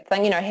a big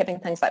thing. Having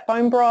things like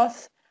bone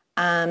broth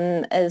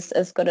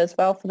is good as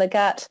well for the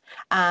gut.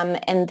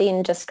 And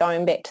then just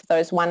going back to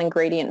those one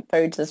ingredient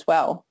foods as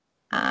well.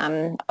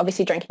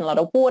 Obviously drinking a lot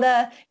of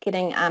water,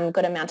 getting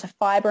good amount of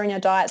fibre in your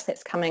diets.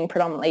 That's coming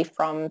predominantly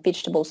from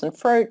vegetables and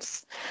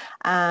fruits.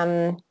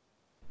 And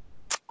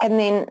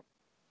then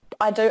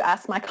I do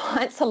ask my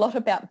clients a lot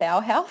about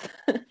bowel health.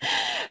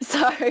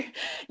 So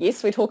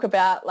yes, we talk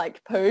about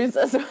like poos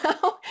as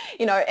well,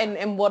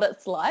 and what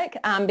it's like,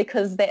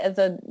 because that is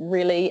a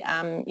really,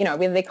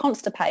 whether they're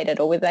constipated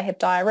or whether they have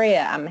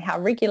diarrhea, how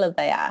regular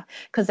they are,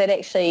 because that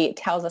actually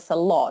tells us a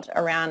lot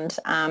around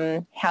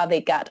how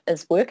their gut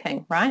is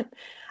working, right?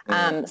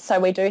 So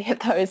we do have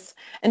those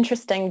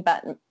interesting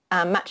but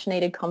much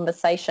needed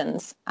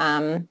conversations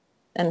in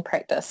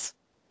practice.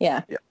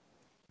 Yeah.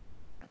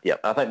 Yeah.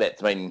 I think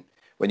that's when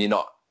you're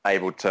not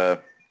able to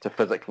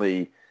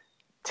physically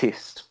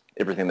test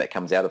everything that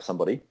comes out of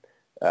somebody,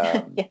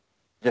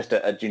 just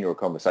a general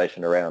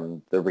conversation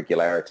around the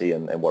regularity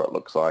and what it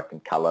looks like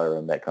and colour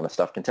and that kind of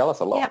stuff can tell us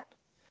a lot.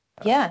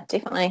 Yeah,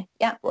 definitely.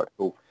 Yeah. Right,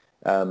 cool.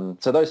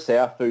 So those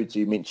sour foods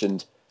you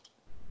mentioned,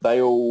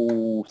 they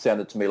all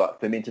sounded to me like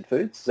fermented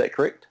foods. Is that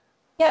correct?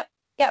 Yep.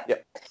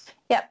 Yep.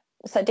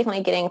 So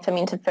definitely getting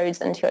fermented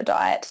foods into your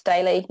diet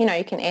daily. You know,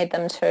 you can add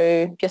them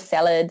to your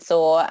salads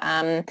or,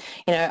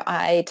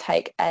 I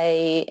take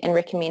and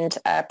recommend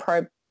a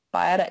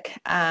probiotic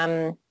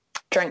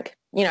drink,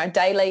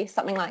 daily,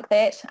 something like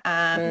that.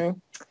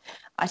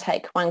 I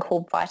take one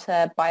called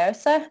Vita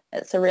Biosa.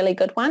 It's a really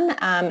good one.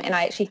 And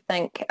I actually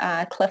think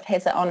Cliff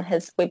has it on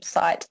his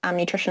website,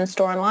 Nutrition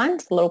Store Online.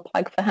 It's a little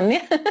plug for him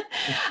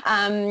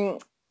there.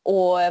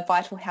 Or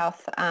Vital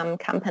Health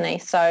Company.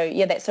 So,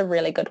 yeah, that's a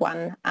really good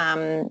one.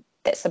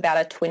 That's about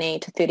a 20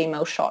 to 30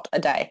 ml shot a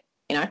day.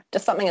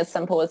 Just something as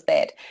simple as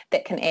that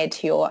can add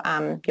to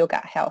your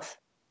gut health.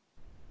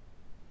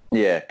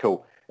 Yeah,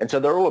 cool. And so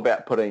they're all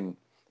about putting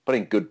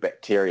good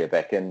bacteria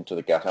back into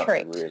the gut, aren't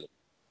they, really?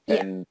 Yeah.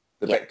 And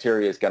the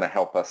bacteria is going to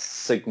help us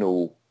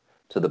signal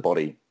to the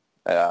body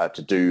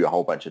to do a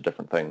whole bunch of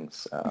different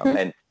things.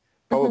 And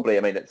probably,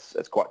 I mean, it's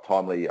quite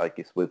timely, I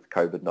guess, with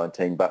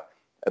COVID-19, but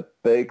a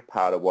big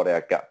part of what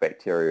our gut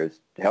bacteria is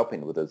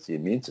helping with is the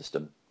immune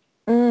system.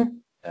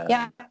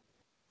 Yeah,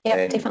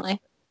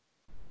 definitely.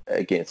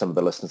 Again, some of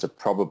the listeners are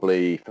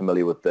probably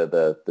familiar with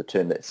the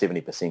term that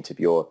 70% of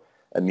your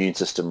immune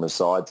system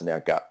resides in our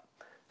gut.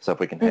 So if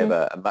we can have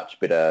a much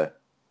better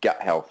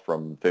gut health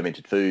from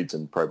fermented foods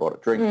and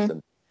probiotic drinks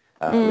and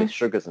less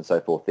sugars and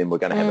so forth, then we're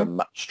going to have a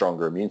much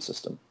stronger immune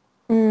system.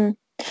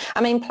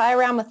 I mean, play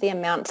around with the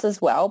amounts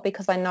as well,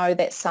 because I know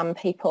that some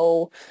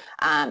people,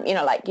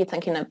 like you're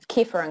thinking of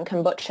kefir and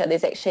kombucha,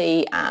 there's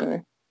actually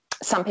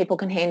some people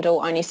can handle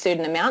only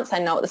certain amounts. I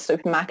know at the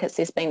supermarkets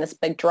there's been this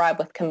big drive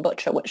with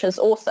kombucha, which is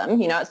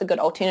awesome. It's a good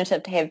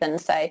alternative to have than,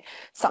 say,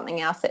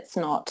 something else that's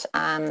not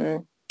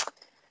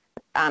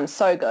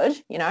so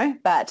good,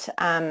 but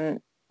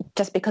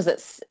just because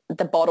it's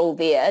the bottle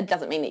there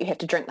doesn't mean that you have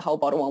to drink the whole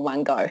bottle in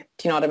one go. Do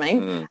you know what I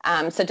mean?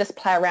 So just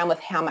play around with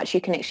how much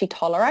you can actually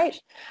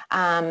tolerate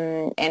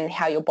and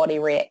how your body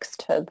reacts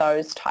to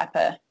those type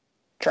of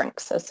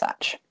drinks as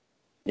such.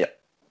 Yep,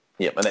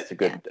 and that's a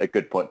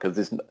good point, because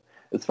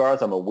as far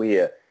as I'm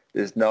aware,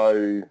 there's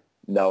no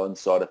known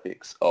side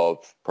effects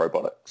of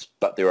probiotics,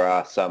 but there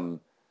are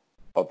some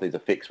of these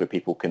effects where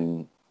people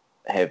can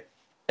have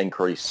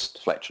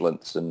increased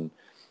flatulence and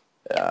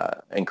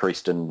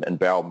increased in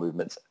bowel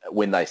movements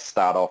when they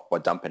start off by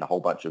dumping a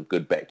whole bunch of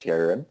good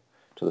bacteria into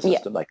the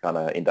system. They kind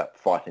of end up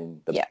fighting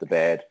the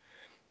bad,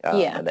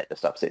 and that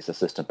just upsets the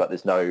system. But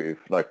there's no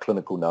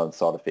clinical known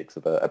side effects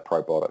of a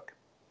probiotic.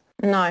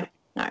 No.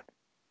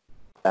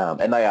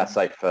 And they are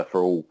safe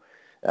for all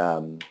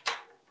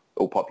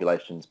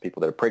populations,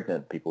 people that are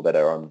pregnant, people that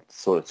are on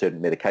sort of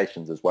certain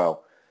medications as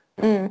well.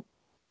 So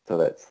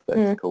that's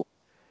cool.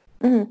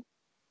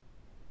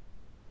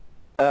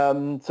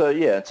 So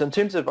in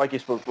terms of, I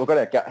guess we've got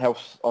our gut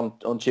health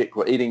on check.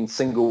 We're eating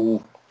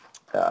single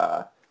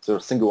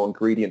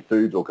ingredient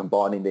foods or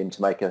combining them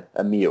to make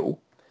a meal.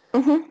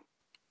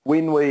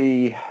 When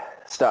we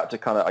start to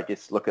kind of, I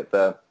guess, look at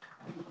the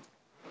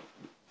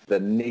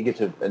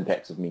negative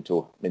impacts of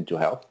mental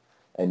health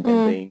and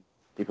being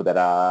people that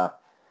are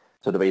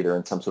sort of either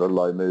in some sort of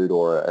low mood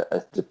or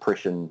a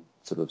depression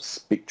sort of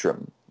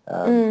spectrum,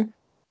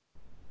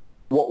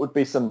 what would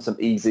be some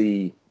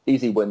easy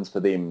wins for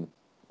them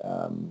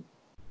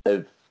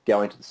of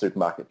going to the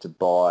supermarket to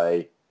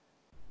buy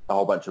a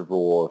whole bunch of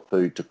raw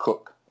food to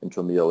cook into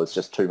a meal is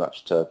just too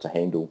much to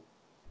handle?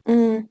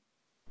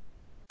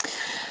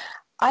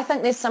 I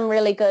think there's some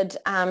really good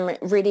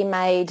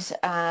ready-made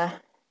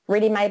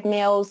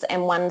meals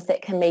and ones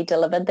that can be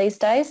delivered these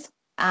days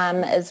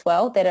as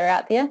well that are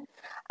out there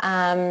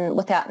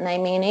without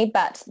naming any,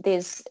 but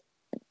there's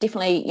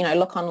definitely,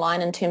 look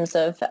online in terms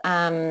of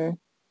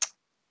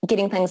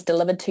getting things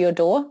delivered to your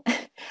door.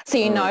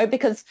 So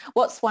because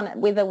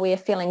whether we're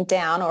feeling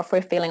down or if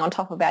we're feeling on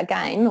top of our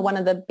game, one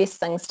of the best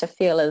things to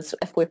feel is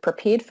if we're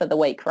prepared for the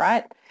week,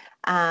 right?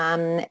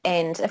 And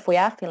if we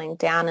are feeling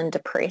down and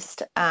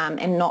depressed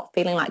and not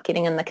feeling like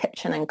getting in the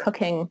kitchen and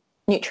cooking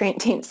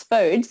nutrient-dense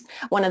foods,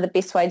 one of the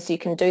best ways you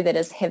can do that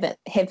is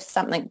have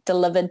something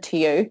delivered to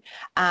you,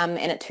 and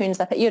it turns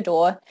up at your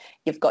door.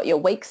 You've got your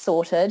week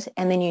sorted,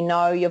 and then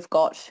you've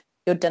got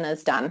your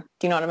dinner's done.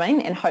 Do you know what I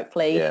mean? And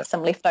hopefully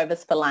some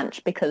leftovers for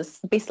lunch, because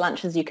the best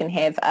lunches you can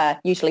have are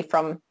usually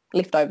from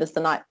leftovers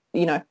the night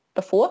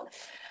before.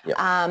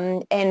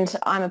 And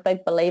I'm a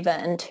big believer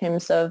in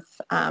terms of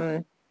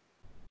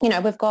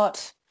we've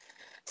got,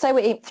 say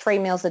we eat 3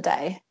 meals a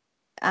day,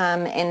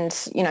 and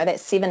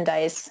that's 7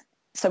 days.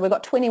 So we've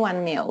got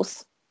 21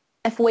 meals.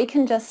 If we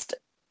can just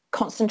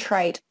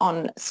concentrate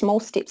on small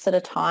steps at a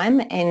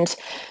time and,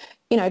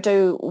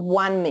 do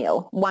one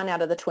meal, 1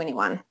 out of the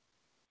 21.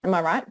 Am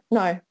I right?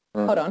 No,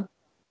 hold on.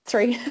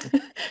 3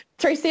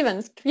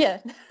 sevens. Yeah.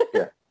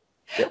 Yeah.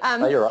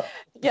 No, you're right.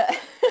 Yeah.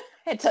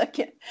 Had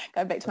to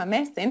go back to my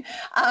maths then.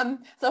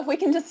 So if we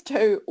can just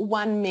do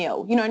one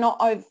meal,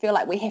 not feel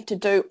like we have to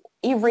do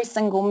every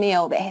single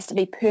meal that has to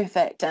be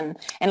perfect and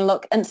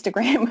look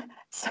Instagram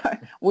so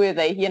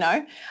worthy,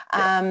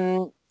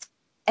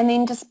 and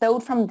then just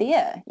build from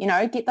there,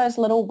 get those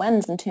little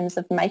wins in terms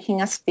of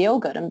making us feel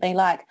good and be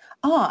like,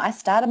 oh, I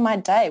started my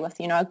day with,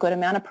 a good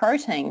amount of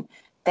protein.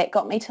 That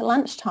got me to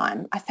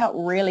lunchtime. I felt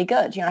really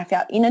good. I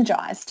felt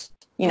energized.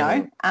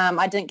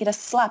 I didn't get a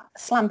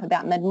slump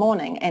about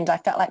mid-morning, and I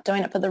felt like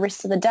doing it for the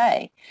rest of the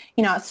day.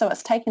 So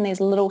it's taking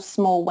these little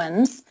small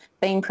wins,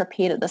 being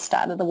prepared at the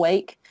start of the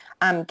week,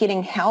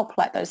 getting help,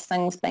 like those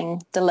things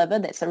being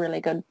delivered. That's a really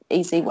good,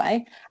 easy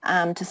way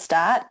to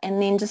start,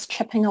 and then just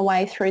chipping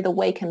away through the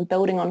week and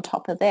building on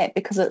top of that,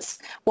 because it's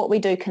what we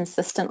do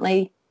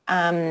consistently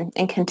and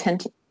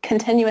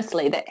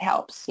continuously that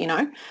helps,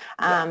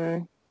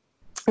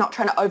 Not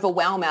trying to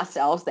overwhelm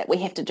ourselves that we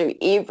have to do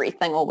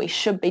everything, or we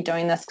should be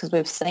doing this because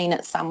we've seen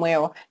it somewhere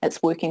or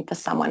it's working for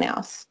someone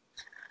else.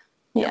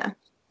 Yeah.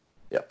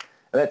 Yep.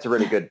 And that's a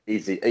really good,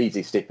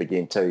 easy step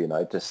again too,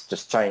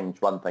 just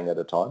change one thing at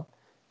a time.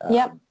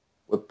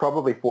 We're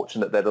probably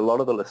fortunate that a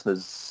lot of the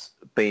listeners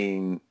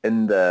being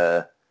in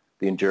the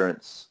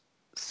endurance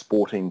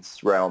sporting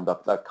realm,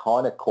 they're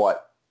kind of quite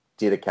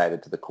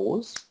dedicated to the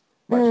cause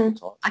most of the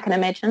time. I can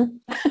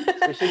imagine.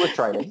 Especially with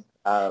training.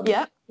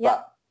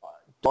 But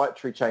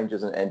dietary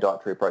changes and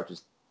dietary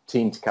approaches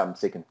tend to come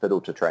second fiddle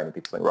to training.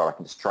 People think, right, I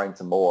can just train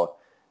some more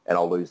and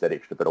I'll lose that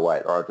extra bit of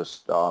weight. Or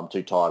I'm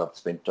too tired, I've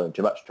spent doing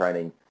too much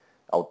training,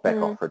 I'll back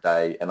off for a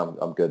day and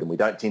I'm good. And we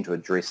don't tend to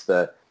address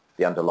the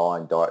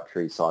underlying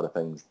dietary side of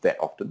things that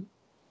often.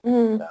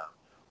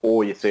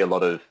 Or you see a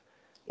lot of,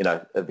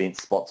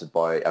 events sponsored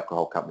by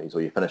alcohol companies,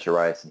 or you finish a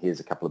race and here's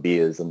a couple of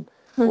beers, and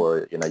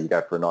or, you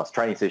go for a nice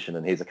training session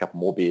and here's a couple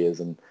more beers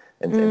and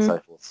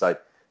so forth. So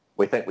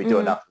we think we do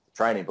enough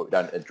training, but we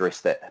don't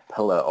address that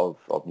pillar of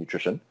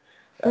nutrition.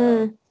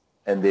 And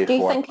therefore, do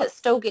you think it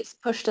still gets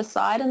pushed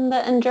aside in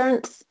the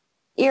endurance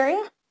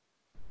area?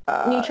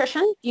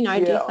 Nutrition? Do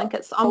you think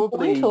it's on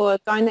point or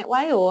going that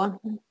way, or?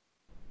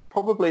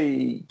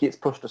 Probably gets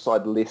pushed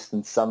aside less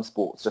than some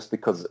sports, just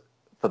because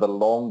for the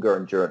longer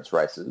endurance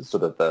races,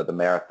 sort of the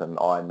marathon,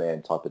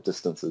 Ironman type of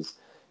distances,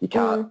 you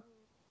can't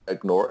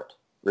ignore it,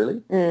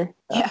 really. And,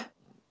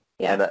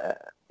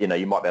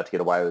 you might be able to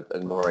get away with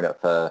ignoring it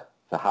for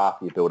half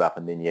your build-up,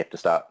 and then you have to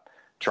start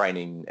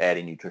training,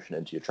 adding nutrition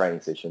into your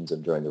training sessions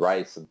and during the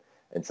race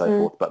and so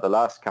forth. But the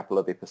last couple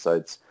of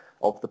episodes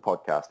of the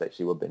podcast,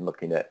 actually, we've been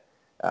looking at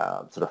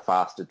sort of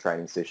fasted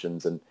training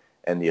sessions and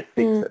the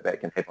effects that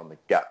can have on the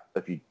gut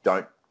if you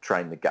don't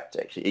train the gut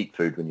to actually eat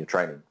food when you're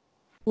training.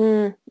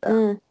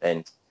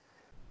 And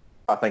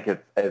I think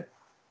if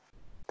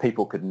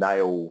people could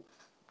nail,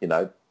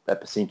 a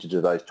percentage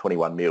of those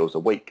 21 meals a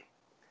week,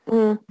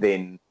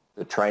 then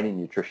the training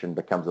nutrition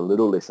becomes a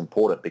little less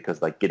important, because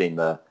they're getting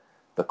the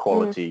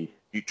quality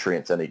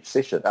nutrients in each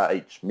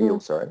meal.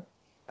 So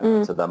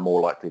they're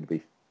more likely to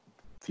be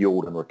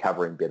fueled and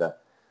recovering better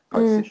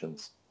post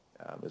sessions.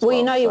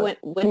 When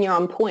you're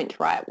on point,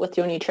 right, with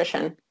your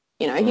nutrition,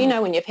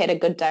 when you've had a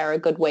good day or a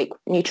good week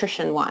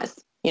nutrition wise,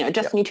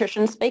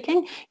 nutrition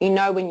speaking,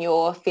 when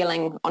you're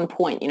feeling on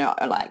point,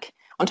 like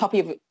on top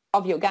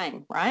of your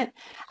game, right?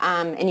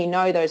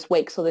 And those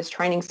weeks or those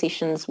training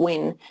sessions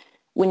when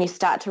you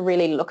start to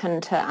really look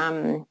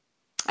into,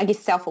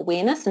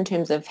 self-awareness in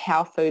terms of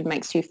how food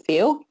makes you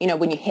feel,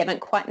 when you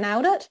haven't quite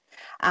nailed it.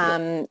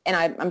 And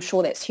I'm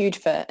sure that's huge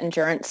for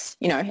endurance,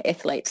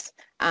 athletes,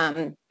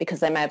 because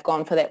they may have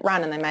gone for that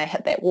run and they may have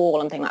hit that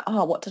wall and think like,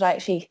 oh,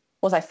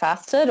 was I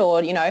fasted,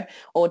 or,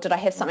 or did I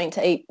have something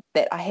to eat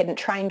that I hadn't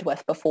trained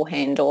with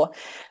beforehand, or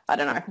I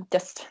don't know,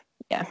 just,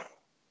 yeah.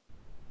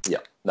 Yeah,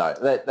 no,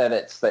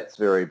 that's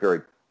very,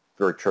 very,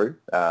 very true.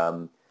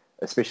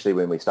 Especially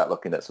when we start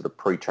looking at sort of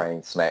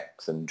pre-training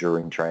snacks and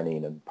during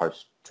training and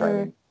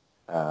post-training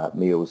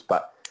meals.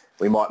 But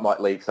we might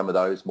leave some of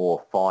those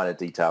more finer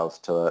details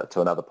to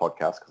another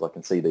podcast, because I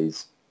can see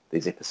these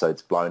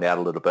episodes blown out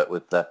a little bit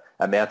with the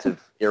amount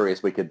of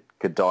areas we could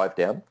dive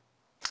down.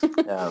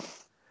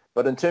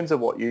 But in terms of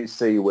what you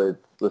see with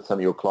some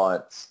of your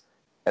clients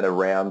and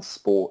around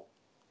sport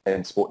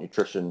and sport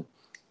nutrition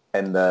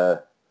and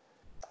the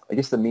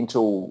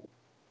mental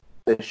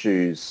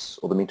issues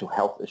or the mental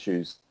health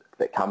issues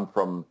that come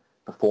from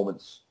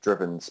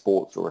performance-driven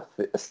sports or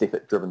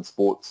aesthetic-driven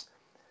sports,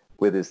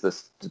 where there's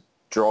this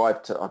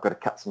drive to, I've got to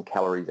cut some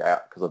calories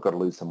out because I've got to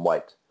lose some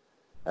weight.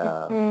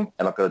 And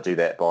I've got to do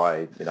that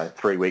by,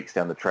 3 weeks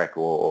down the track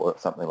or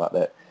something like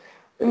that.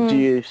 Do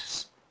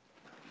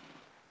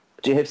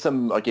you have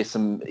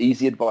some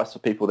easy advice for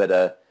people that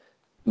are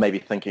maybe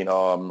thinking,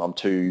 oh, I'm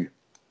too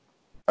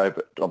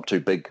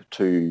big,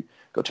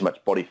 got too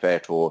much body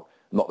fat, or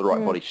not the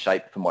right body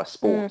shape for my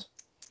sport?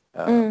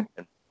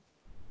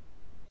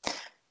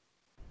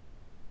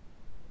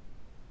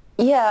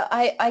 Yeah,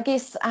 I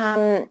guess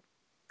I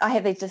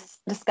have these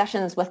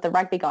discussions with the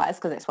rugby guys,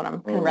 because that's what I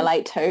can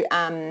relate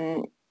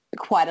to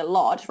quite a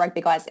lot,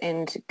 rugby guys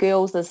and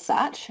girls as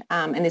such,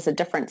 and there's a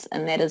difference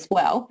in that as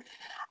well.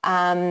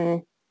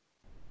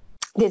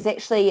 There's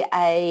actually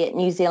a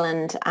New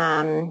Zealand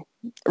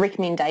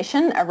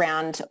recommendation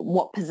around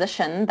what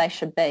position they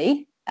should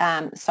be,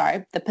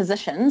 the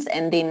positions,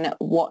 and then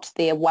what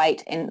their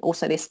weight and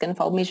also their skin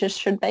fold measures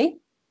should be.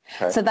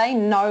 Okay. So they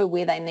know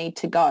where they need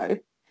to go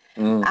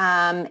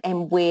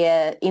and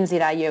where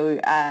NZRU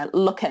are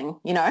looking,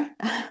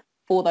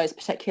 for those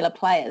particular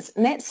players.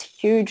 And that's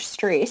huge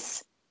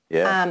stress.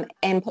 Yeah.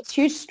 And puts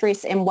huge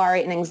stress and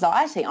worry and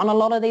anxiety on a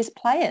lot of these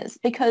players,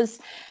 because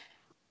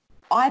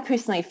I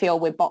personally feel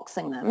we're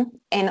boxing them,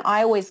 and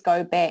I always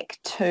go back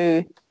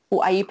to,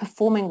 well, are you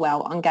performing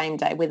well on game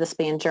day, whether this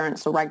be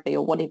endurance or rugby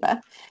or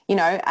whatever?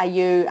 Are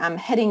you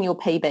hitting your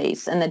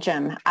PBs in the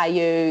gym? Are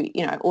you,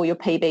 or your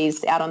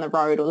PBs out on the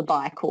road or the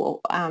bike, or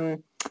how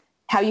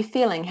are you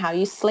feeling? How are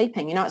you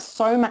sleeping? It's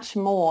so much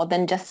more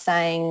than just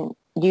saying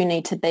you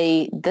need to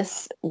be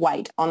this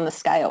weight on the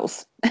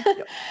scales,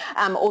 yep.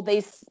 Or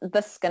this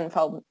skin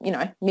fold,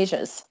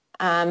 measures.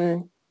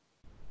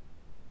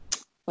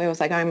 Where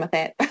was I going with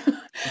that?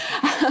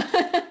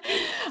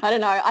 I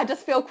don't know. I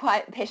just feel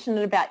quite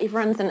passionate about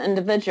everyone's an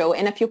individual,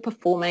 and if you're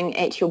performing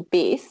at your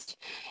best,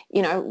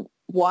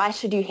 why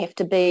should you have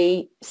to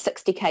be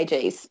 60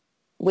 kgs?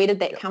 Where did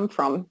that come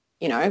from?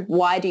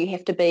 Why do you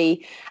have to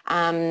be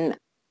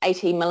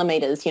 80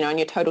 millimeters, in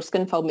your total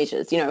skin fold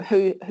measures?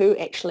 Who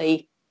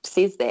actually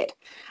says that?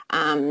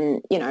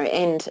 And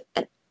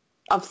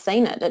I've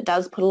seen it. It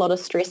does put a lot of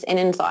stress and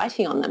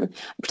anxiety on them,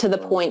 to the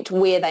point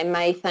where they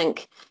may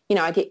think,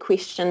 I get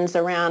questions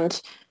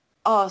around,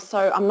 oh,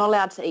 so I'm not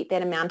allowed to eat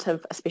that amount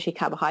of, especially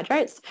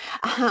carbohydrates.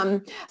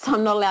 So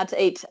I'm not allowed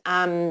to eat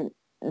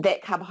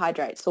that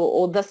carbohydrates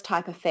or this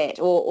type of fat,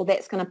 or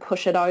that's going to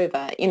push it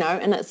over,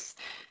 and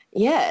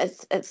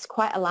it's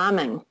quite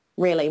alarming,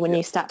 really, when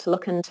you start to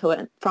look into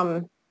it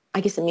from, I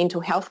guess, a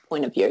mental health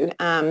point of view,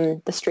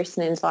 the stress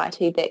and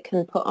anxiety that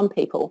can put on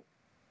people.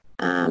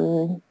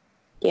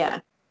 Yeah.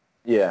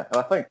 Yeah, and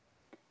I think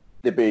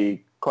there'd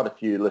be quite a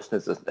few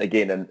listeners,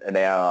 again, in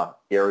our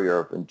area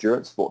of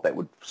endurance sport, that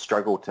would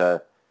struggle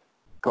to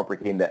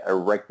comprehend that a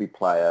rugby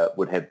player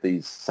would have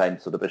these same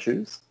sort of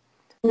issues.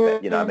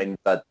 Mm-hmm.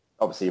 But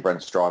obviously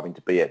everyone's striving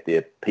to be at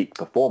their peak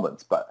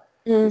performance, but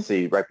you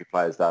see rugby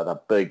players, they're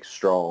big,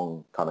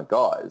 strong kind of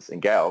guys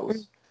and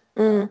gals,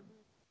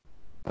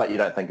 but you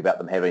don't think about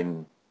them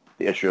having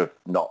the issue of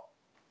not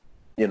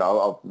being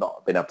able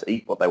to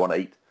eat what they want to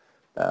eat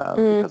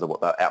because of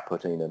what they're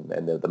outputting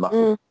and the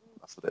muscle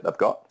that they've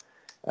got.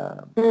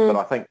 But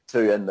I think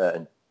too, in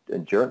the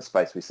endurance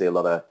space, we see a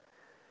lot of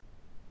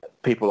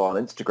people on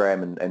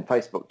Instagram and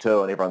Facebook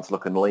too, and everyone's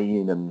looking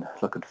lean and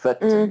looking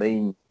fit and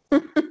mean.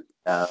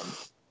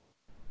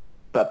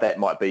 But that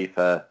might be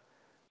for,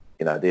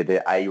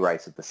 their A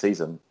race of the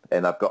season,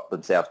 and they've got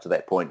themselves to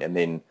that point, and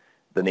then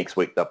the next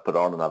week they'll put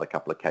on another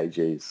couple of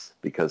kgs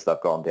because they've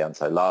gone down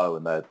so low,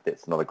 and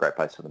that's not a great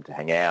place for them to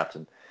hang out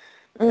and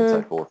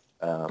so forth.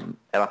 And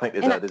I think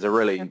there's a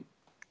really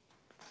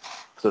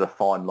sort of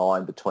fine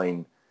line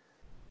between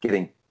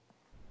getting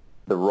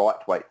the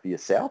right weight for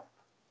yourself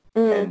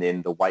and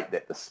then the weight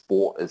that the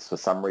sport is for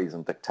some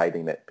reason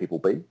dictating that people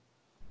be.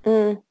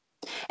 And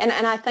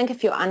I think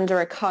if you're under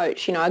a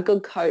coach, a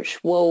good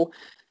coach will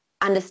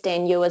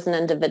understand you as an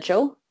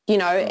individual,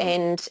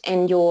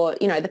 and your,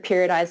 the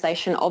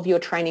periodization of your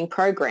training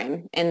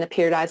program and the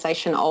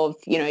periodization of,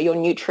 your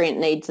nutrient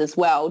needs as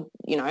well,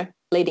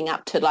 leading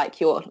up to like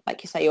you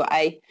say, your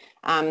A,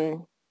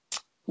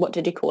 what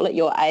did you call it?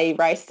 Your A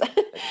race.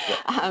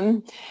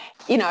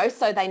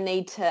 So they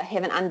need to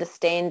have an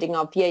understanding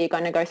of, you're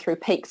going to go through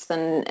peaks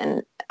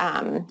and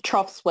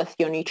troughs with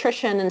your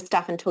nutrition and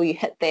stuff until you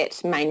hit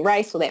that main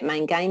race or that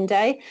main game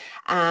day.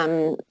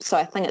 So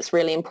I think it's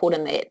really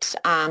important that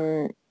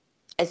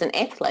as an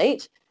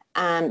athlete,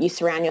 you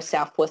surround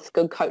yourself with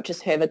good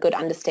coaches who have a good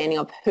understanding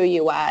of who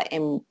you are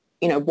and,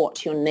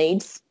 what your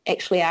needs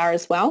actually are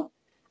as well.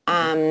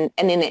 And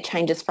then that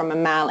changes from a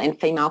male and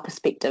female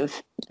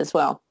perspective as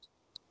well.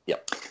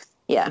 Yep.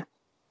 Yeah.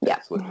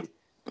 Absolutely.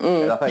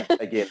 And I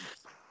think, again,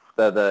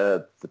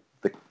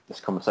 this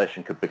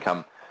conversation could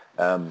become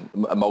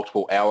a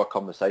multiple hour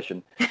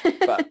conversation,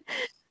 but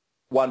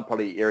one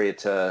probably area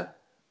to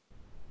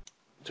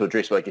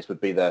address, I guess,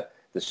 would be the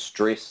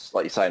stress,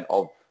 like you're saying,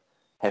 of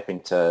having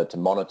to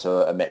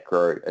monitor a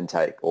macro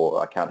intake,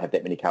 or I can't have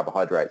that many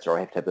carbohydrates, or I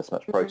have to have this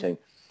much protein.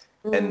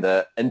 And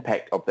the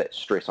impact of that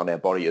stress on our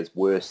body is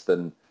worse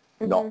than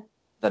going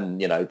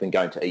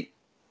to eat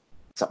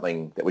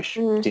something that we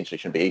potentially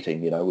shouldn't be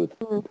eating, with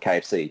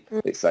KFC,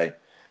 let's say.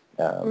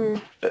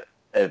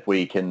 If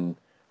we can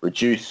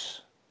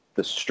reduce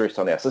the stress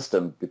on our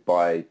system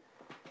by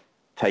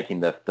taking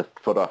the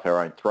foot off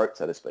our own throat,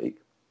 so to speak,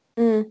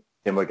 then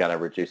we're going to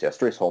reduce our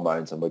stress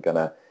hormones, and we're going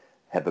to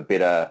have a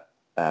better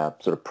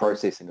sort of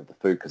processing of the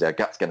food, because our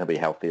gut's going to be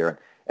healthier,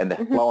 and the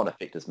flow-on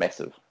effect is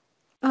massive.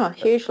 Oh,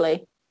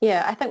 hugely.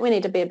 Yeah, I think we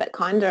need to be a bit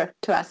kinder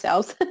to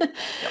ourselves,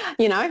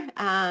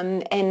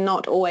 and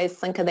not always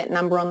think of that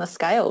number on the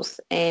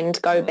scales,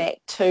 and go back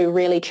to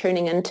really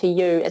tuning into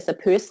you as a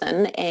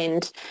person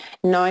and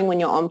knowing when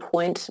you're on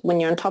point,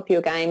 when you're on top of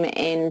your game,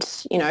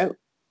 and,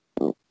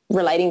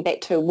 relating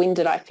back to when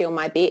did I feel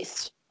my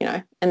best,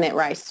 in that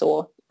race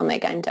or on that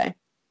game day.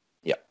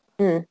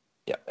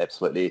 Yeah,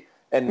 absolutely.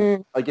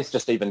 And I guess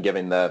just even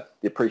giving the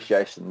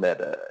appreciation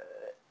that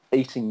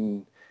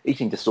eating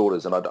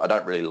disorders, and I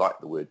don't really like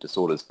the word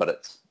disorders, but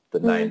it's the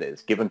name that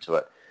is given to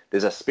it,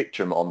 there's a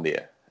spectrum on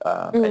there,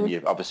 and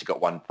you've obviously got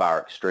one far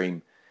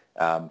extreme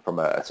from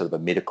a sort of a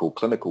medical,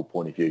 clinical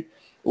point of view,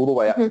 all the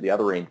way up to the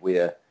other end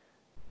where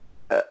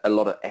a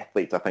lot of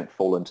athletes, I think,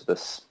 fall into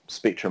this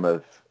spectrum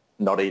of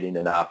not eating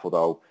enough, or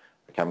they'll,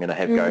 okay, I'm going to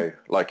have go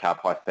low carb,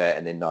 high fat,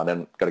 and then no,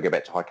 I'm got to go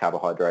back to high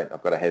carbohydrate.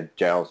 I've got to have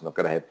gels, and I've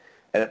got to have,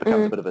 and it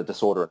becomes a bit of a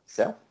disorder in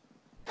itself.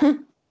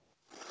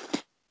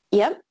 Yep.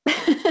 Yeah.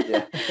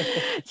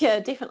 Yeah,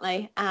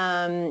 definitely.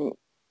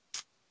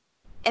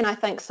 And I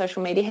think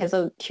social media has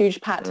a huge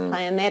part to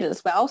play in that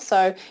as well.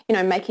 So,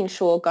 making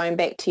sure, going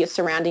back to, you're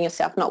surrounding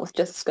yourself not with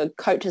just good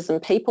coaches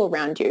and people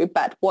around you,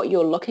 but what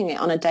you're looking at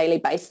on a daily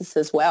basis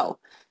as well.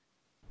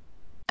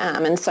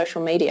 And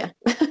social media.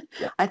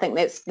 Yeah. I think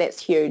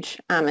that's huge.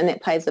 And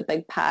that plays a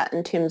big part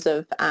in terms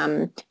of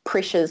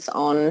pressures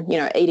on,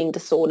 eating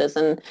disorders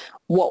and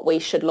what we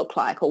should look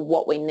like or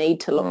what we need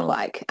to look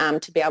like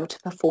to be able to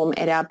perform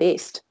at our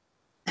best.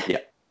 Yeah.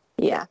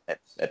 Yeah.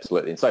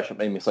 Absolutely. And social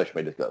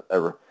media's got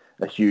a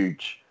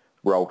huge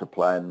role to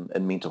play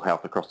in mental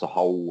health across a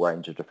whole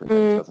range of different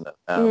things, doesn't it?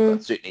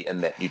 But certainly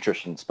in that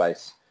nutrition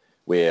space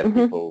where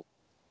people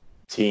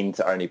tend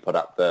to only put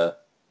up the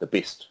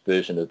best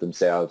version of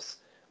themselves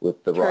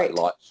with the right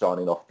light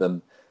shining off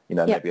them,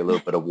 maybe a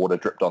little bit of water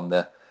dripped on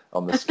the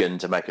skin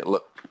to make it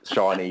look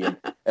shiny and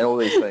all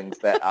these things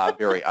that are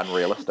very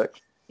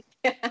unrealistic.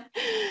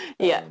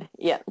 Yeah,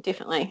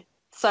 definitely.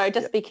 So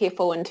just be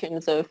careful in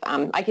terms of,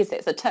 I guess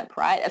that's a tip,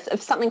 right?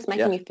 If something's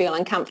making you feel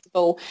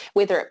uncomfortable,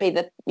 whether it be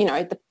the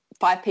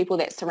 5 people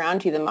that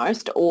surround you the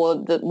most or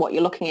what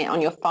you're looking at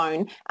on your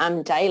phone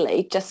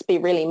daily, just be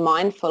really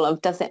mindful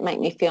of, does that make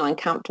me feel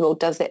uncomfortable?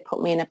 Does that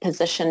put me in a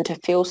position to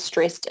feel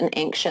stressed and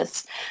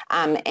anxious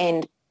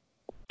and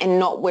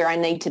not where I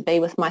need to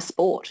be with my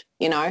sport,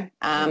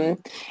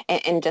 and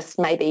just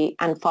maybe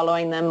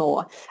unfollowing them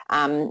or,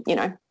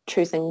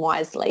 choosing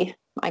wisely,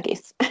 I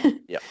guess.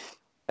 Yeah.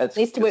 It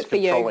needs to work for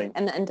you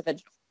and the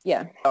individual.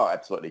 Yeah. Oh,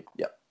 absolutely.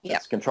 Yeah.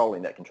 It's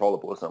controlling that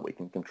controllable, isn't it? We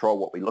can control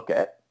what we look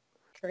at.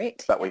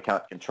 Correct. But we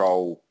can't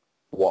control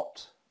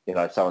what,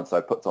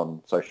 so-and-so puts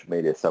on social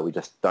media. So we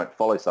just don't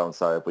follow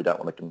so-and-so if we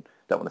don't want to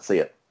see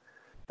it.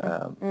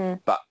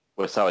 But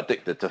we're so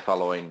addicted to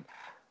following,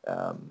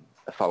 the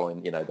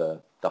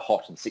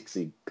hot and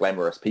sexy,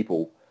 glamorous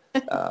people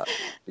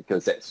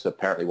because that's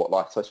apparently what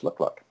life's supposed to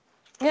look like.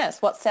 Yeah,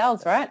 it's what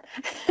sells, right?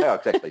 Yeah,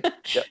 exactly.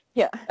 Yep.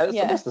 Yeah. And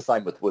it's the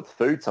same with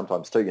food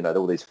sometimes too.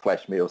 All these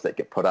flash meals that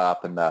get put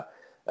up and, they're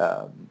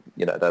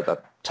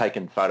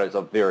taken photos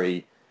of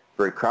very,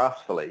 very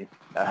craftfully.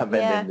 And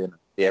then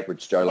the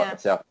average Joe like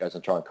myself goes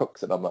and try and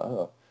cooks it. I'm like,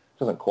 it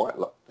doesn't quite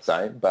look the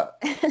same, but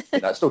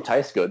it still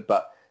tastes good.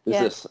 But there's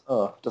this,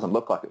 it doesn't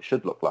look like it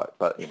should look like.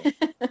 But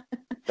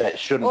that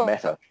shouldn't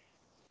matter.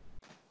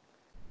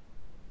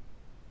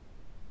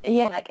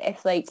 Yeah, like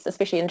athletes,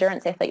 especially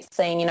endurance athletes,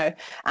 seeing,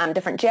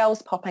 different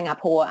gels popping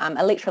up or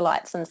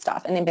electrolytes and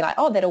stuff, and then be like,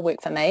 oh, that'll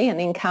work for me. And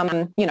then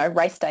come,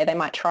 race day, they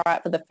might try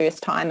it for the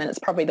first time and it's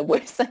probably the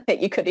worst thing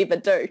that you could ever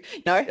do,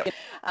 Yep.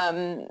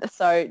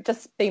 So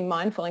just be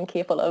mindful and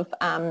careful of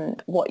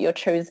what you're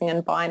choosing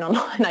and buying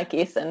online, I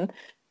guess. And,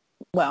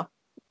 that,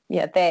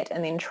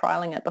 and then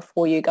trialing it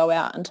before you go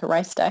out into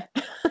race day.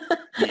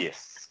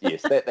 Yes.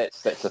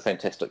 That's a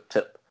fantastic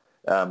tip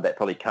that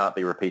probably can't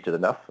be repeated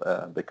enough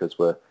because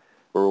we're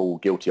all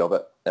guilty of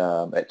it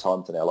at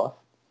times in our life.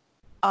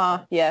 Oh,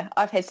 yeah.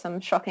 I've had some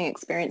shocking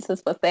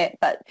experiences with that,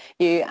 but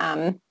you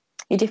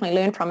definitely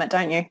learn from it,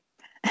 don't you?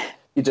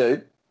 You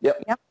do.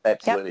 Yep.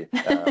 Absolutely.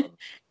 Yep.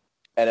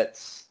 And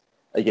it's,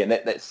 again,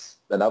 that's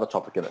another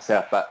topic in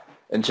itself, but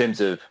in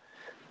terms of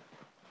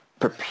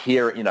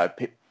preparing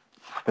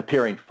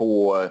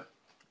for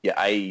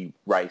a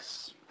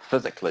race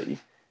physically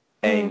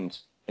and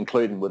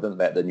including within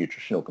that the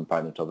nutritional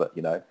component of it,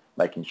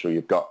 making sure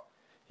you've got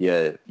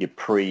your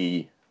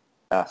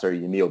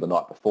meal the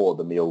night before,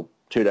 the meal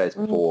 2 days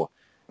before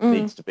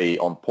needs to be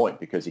on point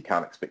because you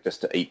can't expect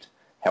just to eat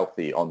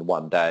healthy on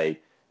one day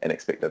and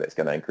expect that that's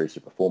going to increase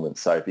your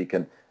performance. So if you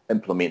can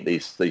implement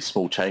these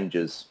small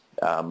changes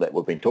that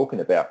we've been talking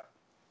about,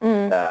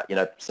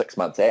 6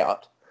 months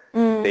out,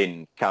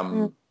 then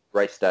come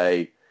race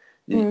day,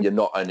 you're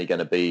not only going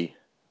to be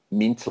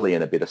mentally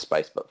in a better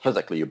space, but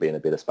physically you'll be in a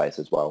better space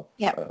as well.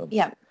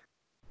 Yeah.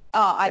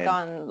 Oh, I go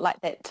on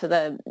like that to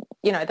the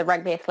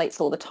rugby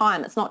athletes all the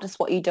time. It's not just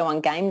what you do on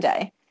game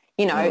day.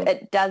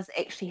 It does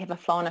actually have a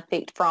flow-on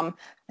effect from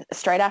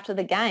straight after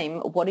the game.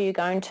 What are you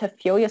going to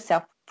fuel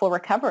yourself for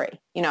recovery,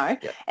 and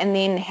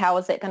then how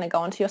is that going to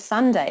go into your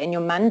Sunday and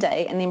your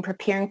Monday and then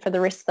preparing for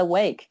the rest of the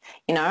week?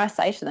 I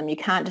say to them, you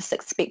can't just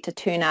expect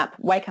to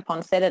wake up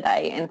on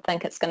Saturday and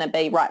think it's going to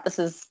be, right, this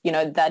is,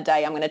 the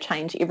day I'm going to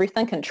change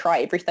everything and try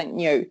everything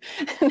new.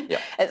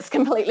 Yeah. It's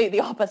completely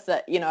the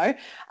opposite, to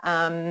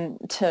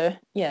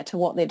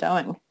what they're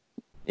doing.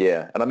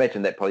 Yeah, and I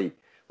imagine that probably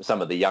with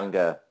some of the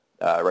younger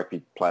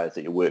rugby players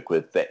that you work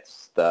with,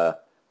 that's the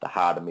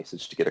harder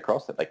message to get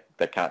across, that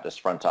they can't just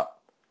front up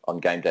on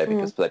game day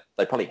because they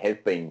probably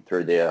have been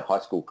through their high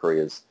school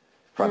careers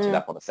fronting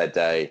up on a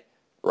Saturday,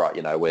 right,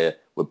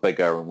 we're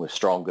bigger and we're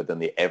stronger than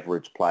the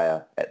average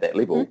player at that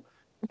level.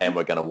 and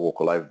we're going to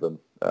walk all over them.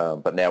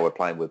 But now we're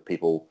playing with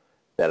people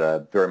that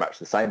are very much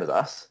the same as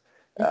us.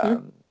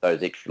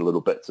 Those extra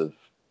little bits of,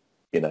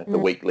 the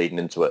week leading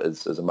into it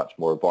is a much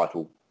more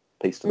vital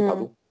piece to the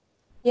puzzle.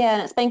 Yeah,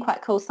 and it's been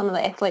quite cool. Some of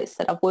the athletes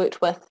that I've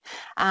worked with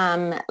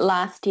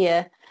last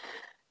year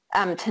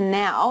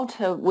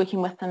to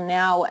working with them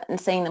now and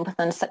seeing them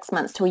within 6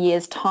 months to a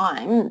year's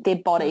time, their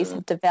bodies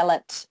have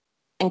developed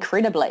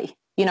incredibly,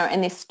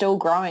 and they're still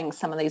growing,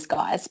 some of these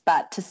guys.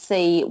 But to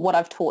see what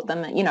I've taught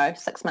them,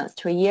 6 months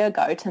to a year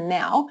ago to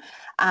now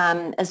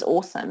is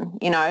awesome.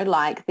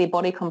 Like their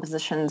body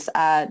compositions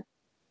are,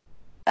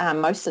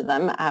 most of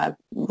them are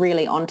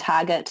really on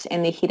target,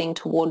 and they're heading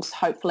towards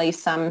hopefully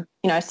some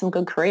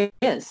good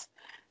careers.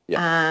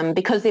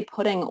 Because they're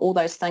putting all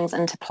those things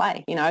into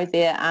play.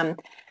 They're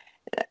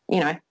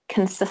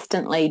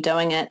consistently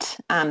doing it.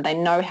 They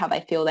know how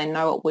they feel. They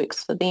know what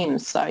works for them.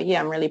 So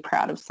I'm really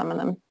proud of some of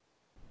them.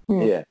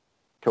 Yeah,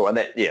 cool. And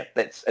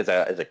that's as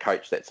a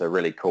coach, that's a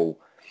really cool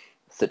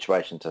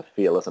situation to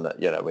feel, isn't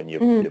it? When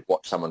you've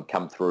watched someone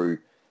come through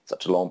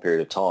such a long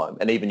period of time,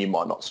 and even you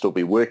might not still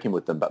be working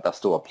with them, but they're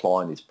still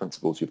applying these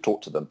principles you've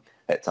taught to them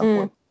at some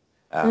point,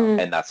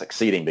 and they're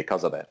succeeding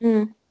because of that.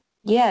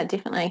 Yeah,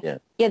 definitely.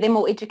 Yeah, they're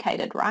more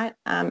educated, right?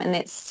 And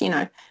that's,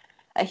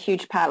 a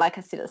huge part, like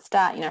I said at the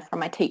start, from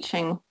my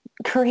teaching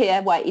career,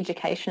 why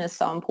education is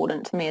so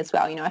important to me as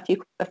well.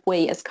 If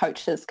we as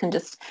coaches can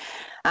just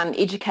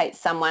educate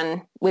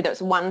someone, whether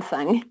it's one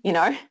thing,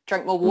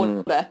 drink more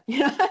water,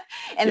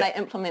 and they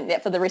implement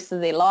that for the rest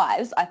of their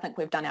lives, I think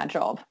we've done our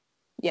job.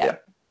 Yeah,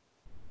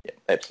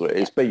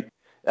 absolutely. It's been,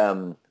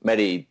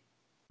 Maddie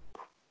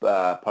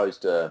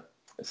posed a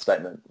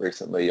statement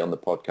recently on the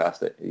podcast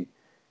that he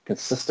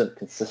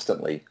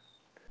consistently,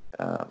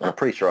 I'm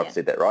pretty sure I've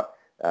said that right.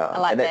 I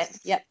like that.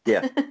 Yep.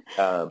 Yeah.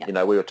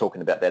 We were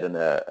talking about that in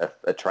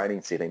a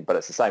training setting, but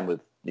it's the same with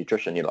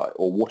nutrition,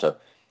 or water.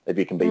 If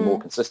you can be more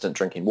consistent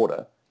drinking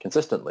water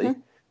consistently,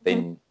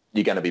 then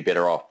you're going to be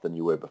better off than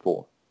you were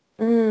before.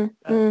 And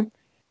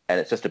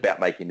it's just about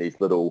making these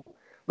little,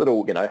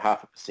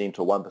 0.5%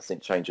 or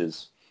 1%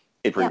 changes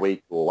every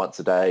week or once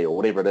a day or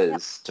whatever it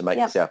is to make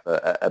yourself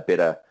a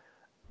better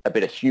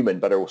human,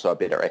 but also a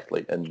better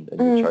athlete in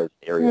your chosen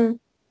area.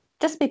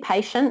 Just be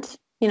patient,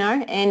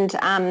 and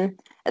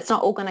it's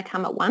not all going to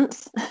come at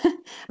once,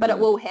 but it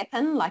will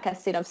happen. Like I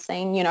said, I've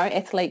seen,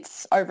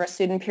 athletes over a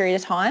certain period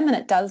of time, and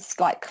it does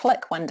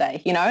click one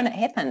day, and it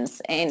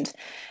happens. And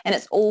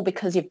it's all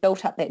because you've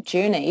built up that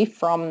journey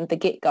from the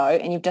get-go,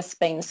 and you've just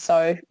been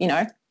so,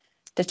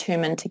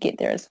 determined to get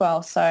there as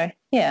well. So,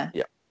 yeah.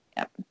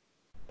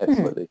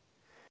 Absolutely.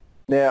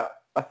 Now,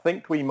 I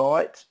think we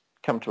might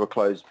come to a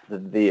close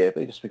there,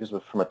 just because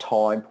from a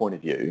time point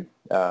of view.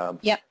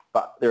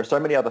 But there are so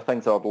many other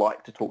things that I'd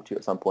like to talk to you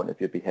at some point if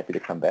you'd be happy to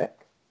come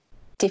back.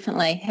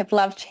 Definitely. Have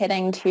loved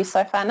chatting to you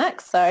so far, Nick.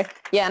 So,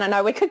 and I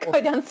know we could go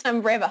down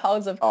some rabbit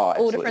holes of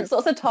all different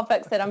sorts of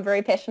topics that I'm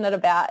very passionate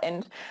about,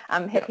 and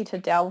I'm happy to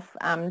delve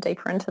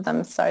deeper into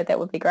them. So that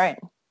would be great.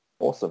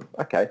 Awesome.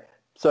 Okay.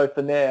 So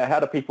for now, how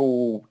do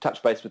people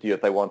touch base with you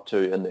if they want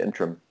to in the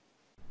interim?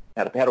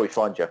 How do we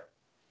find you?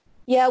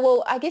 Yeah,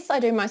 well, I guess I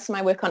do most of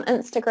my work on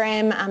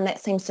Instagram. That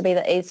seems to be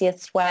the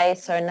easiest way.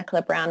 So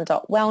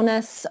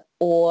nicolabrown.wellness,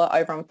 or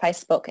over on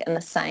Facebook in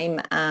the same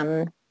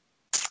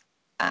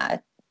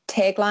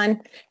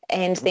tagline.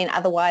 And then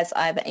otherwise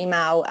I have an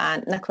email,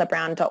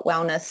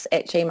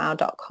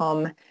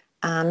 nicolabrown.wellness@gmail.com.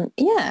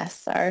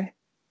 So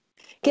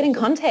get in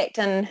contact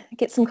and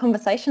get some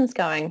conversations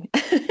going.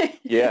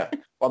 Yeah.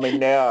 I mean,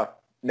 now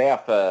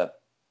for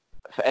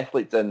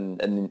athletes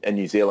in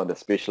New Zealand,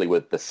 especially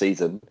with the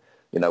season,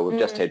 we've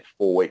just had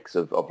 4 weeks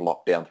of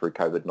lockdown through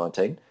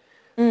COVID-19.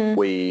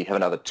 We have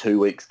another 2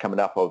 weeks coming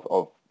up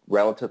of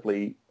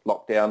relatively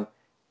lockdown,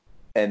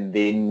 and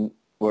then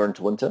we're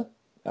into winter.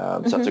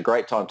 So it's a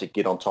great time to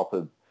get on top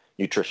of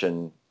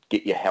nutrition,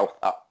 get your health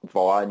up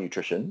via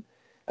nutrition.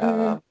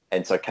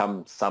 And so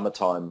come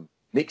summertime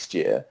next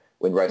year,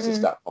 when races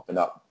start popping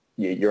up,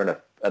 you're in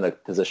a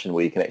position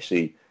where you can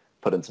actually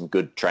put in some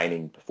good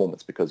training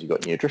performance because you've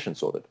got your nutrition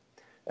sorted.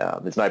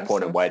 There's no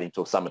point in waiting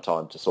till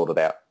summertime to sort it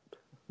out.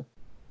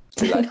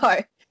 No.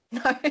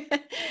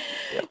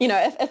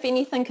 If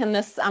anything in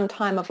this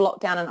time of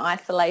lockdown and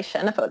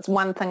isolation, if it's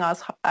one thing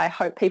I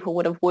hope people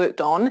would have worked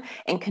on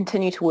and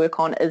continue to work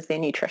on, is their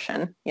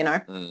nutrition.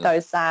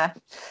 Those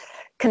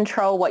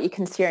control what you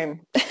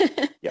consume.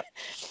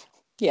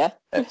 Yeah.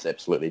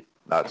 Absolutely.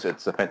 No,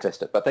 it's a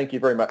fantastic. But thank you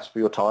very much for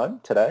your time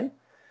today.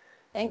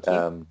 Thank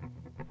you.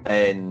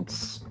 And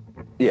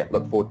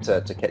look forward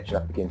to catching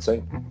up again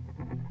soon.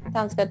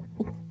 Sounds good.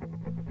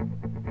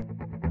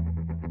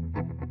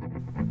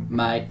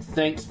 Mate,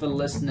 thanks for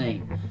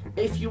listening.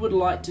 If you would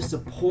like to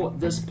support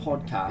this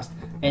podcast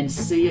and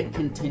see it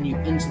continue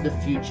into the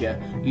future,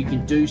 you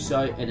can do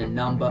so in a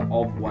number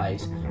of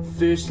ways.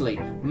 Firstly,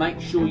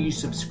 make sure you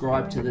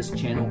subscribe to this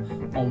channel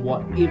on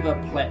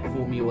whatever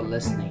platform you are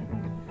listening.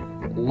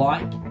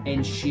 Like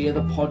and share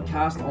the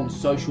podcast on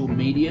social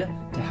media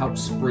to help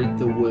spread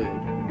the word.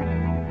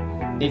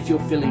 If you're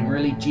feeling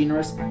really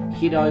generous,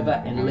 head over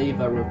and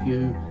leave a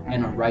review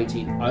and a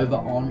rating over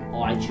on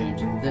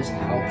iTunes. This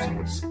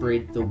helps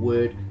spread the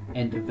word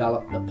and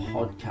develop the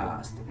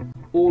podcast.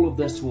 All of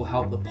this will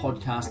help the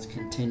podcast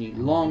continue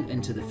long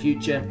into the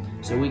future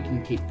so we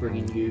can keep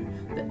bringing you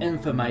the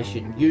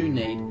information you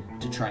need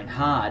to train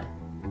hard,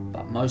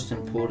 but most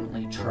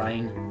importantly,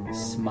 train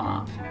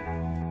smart.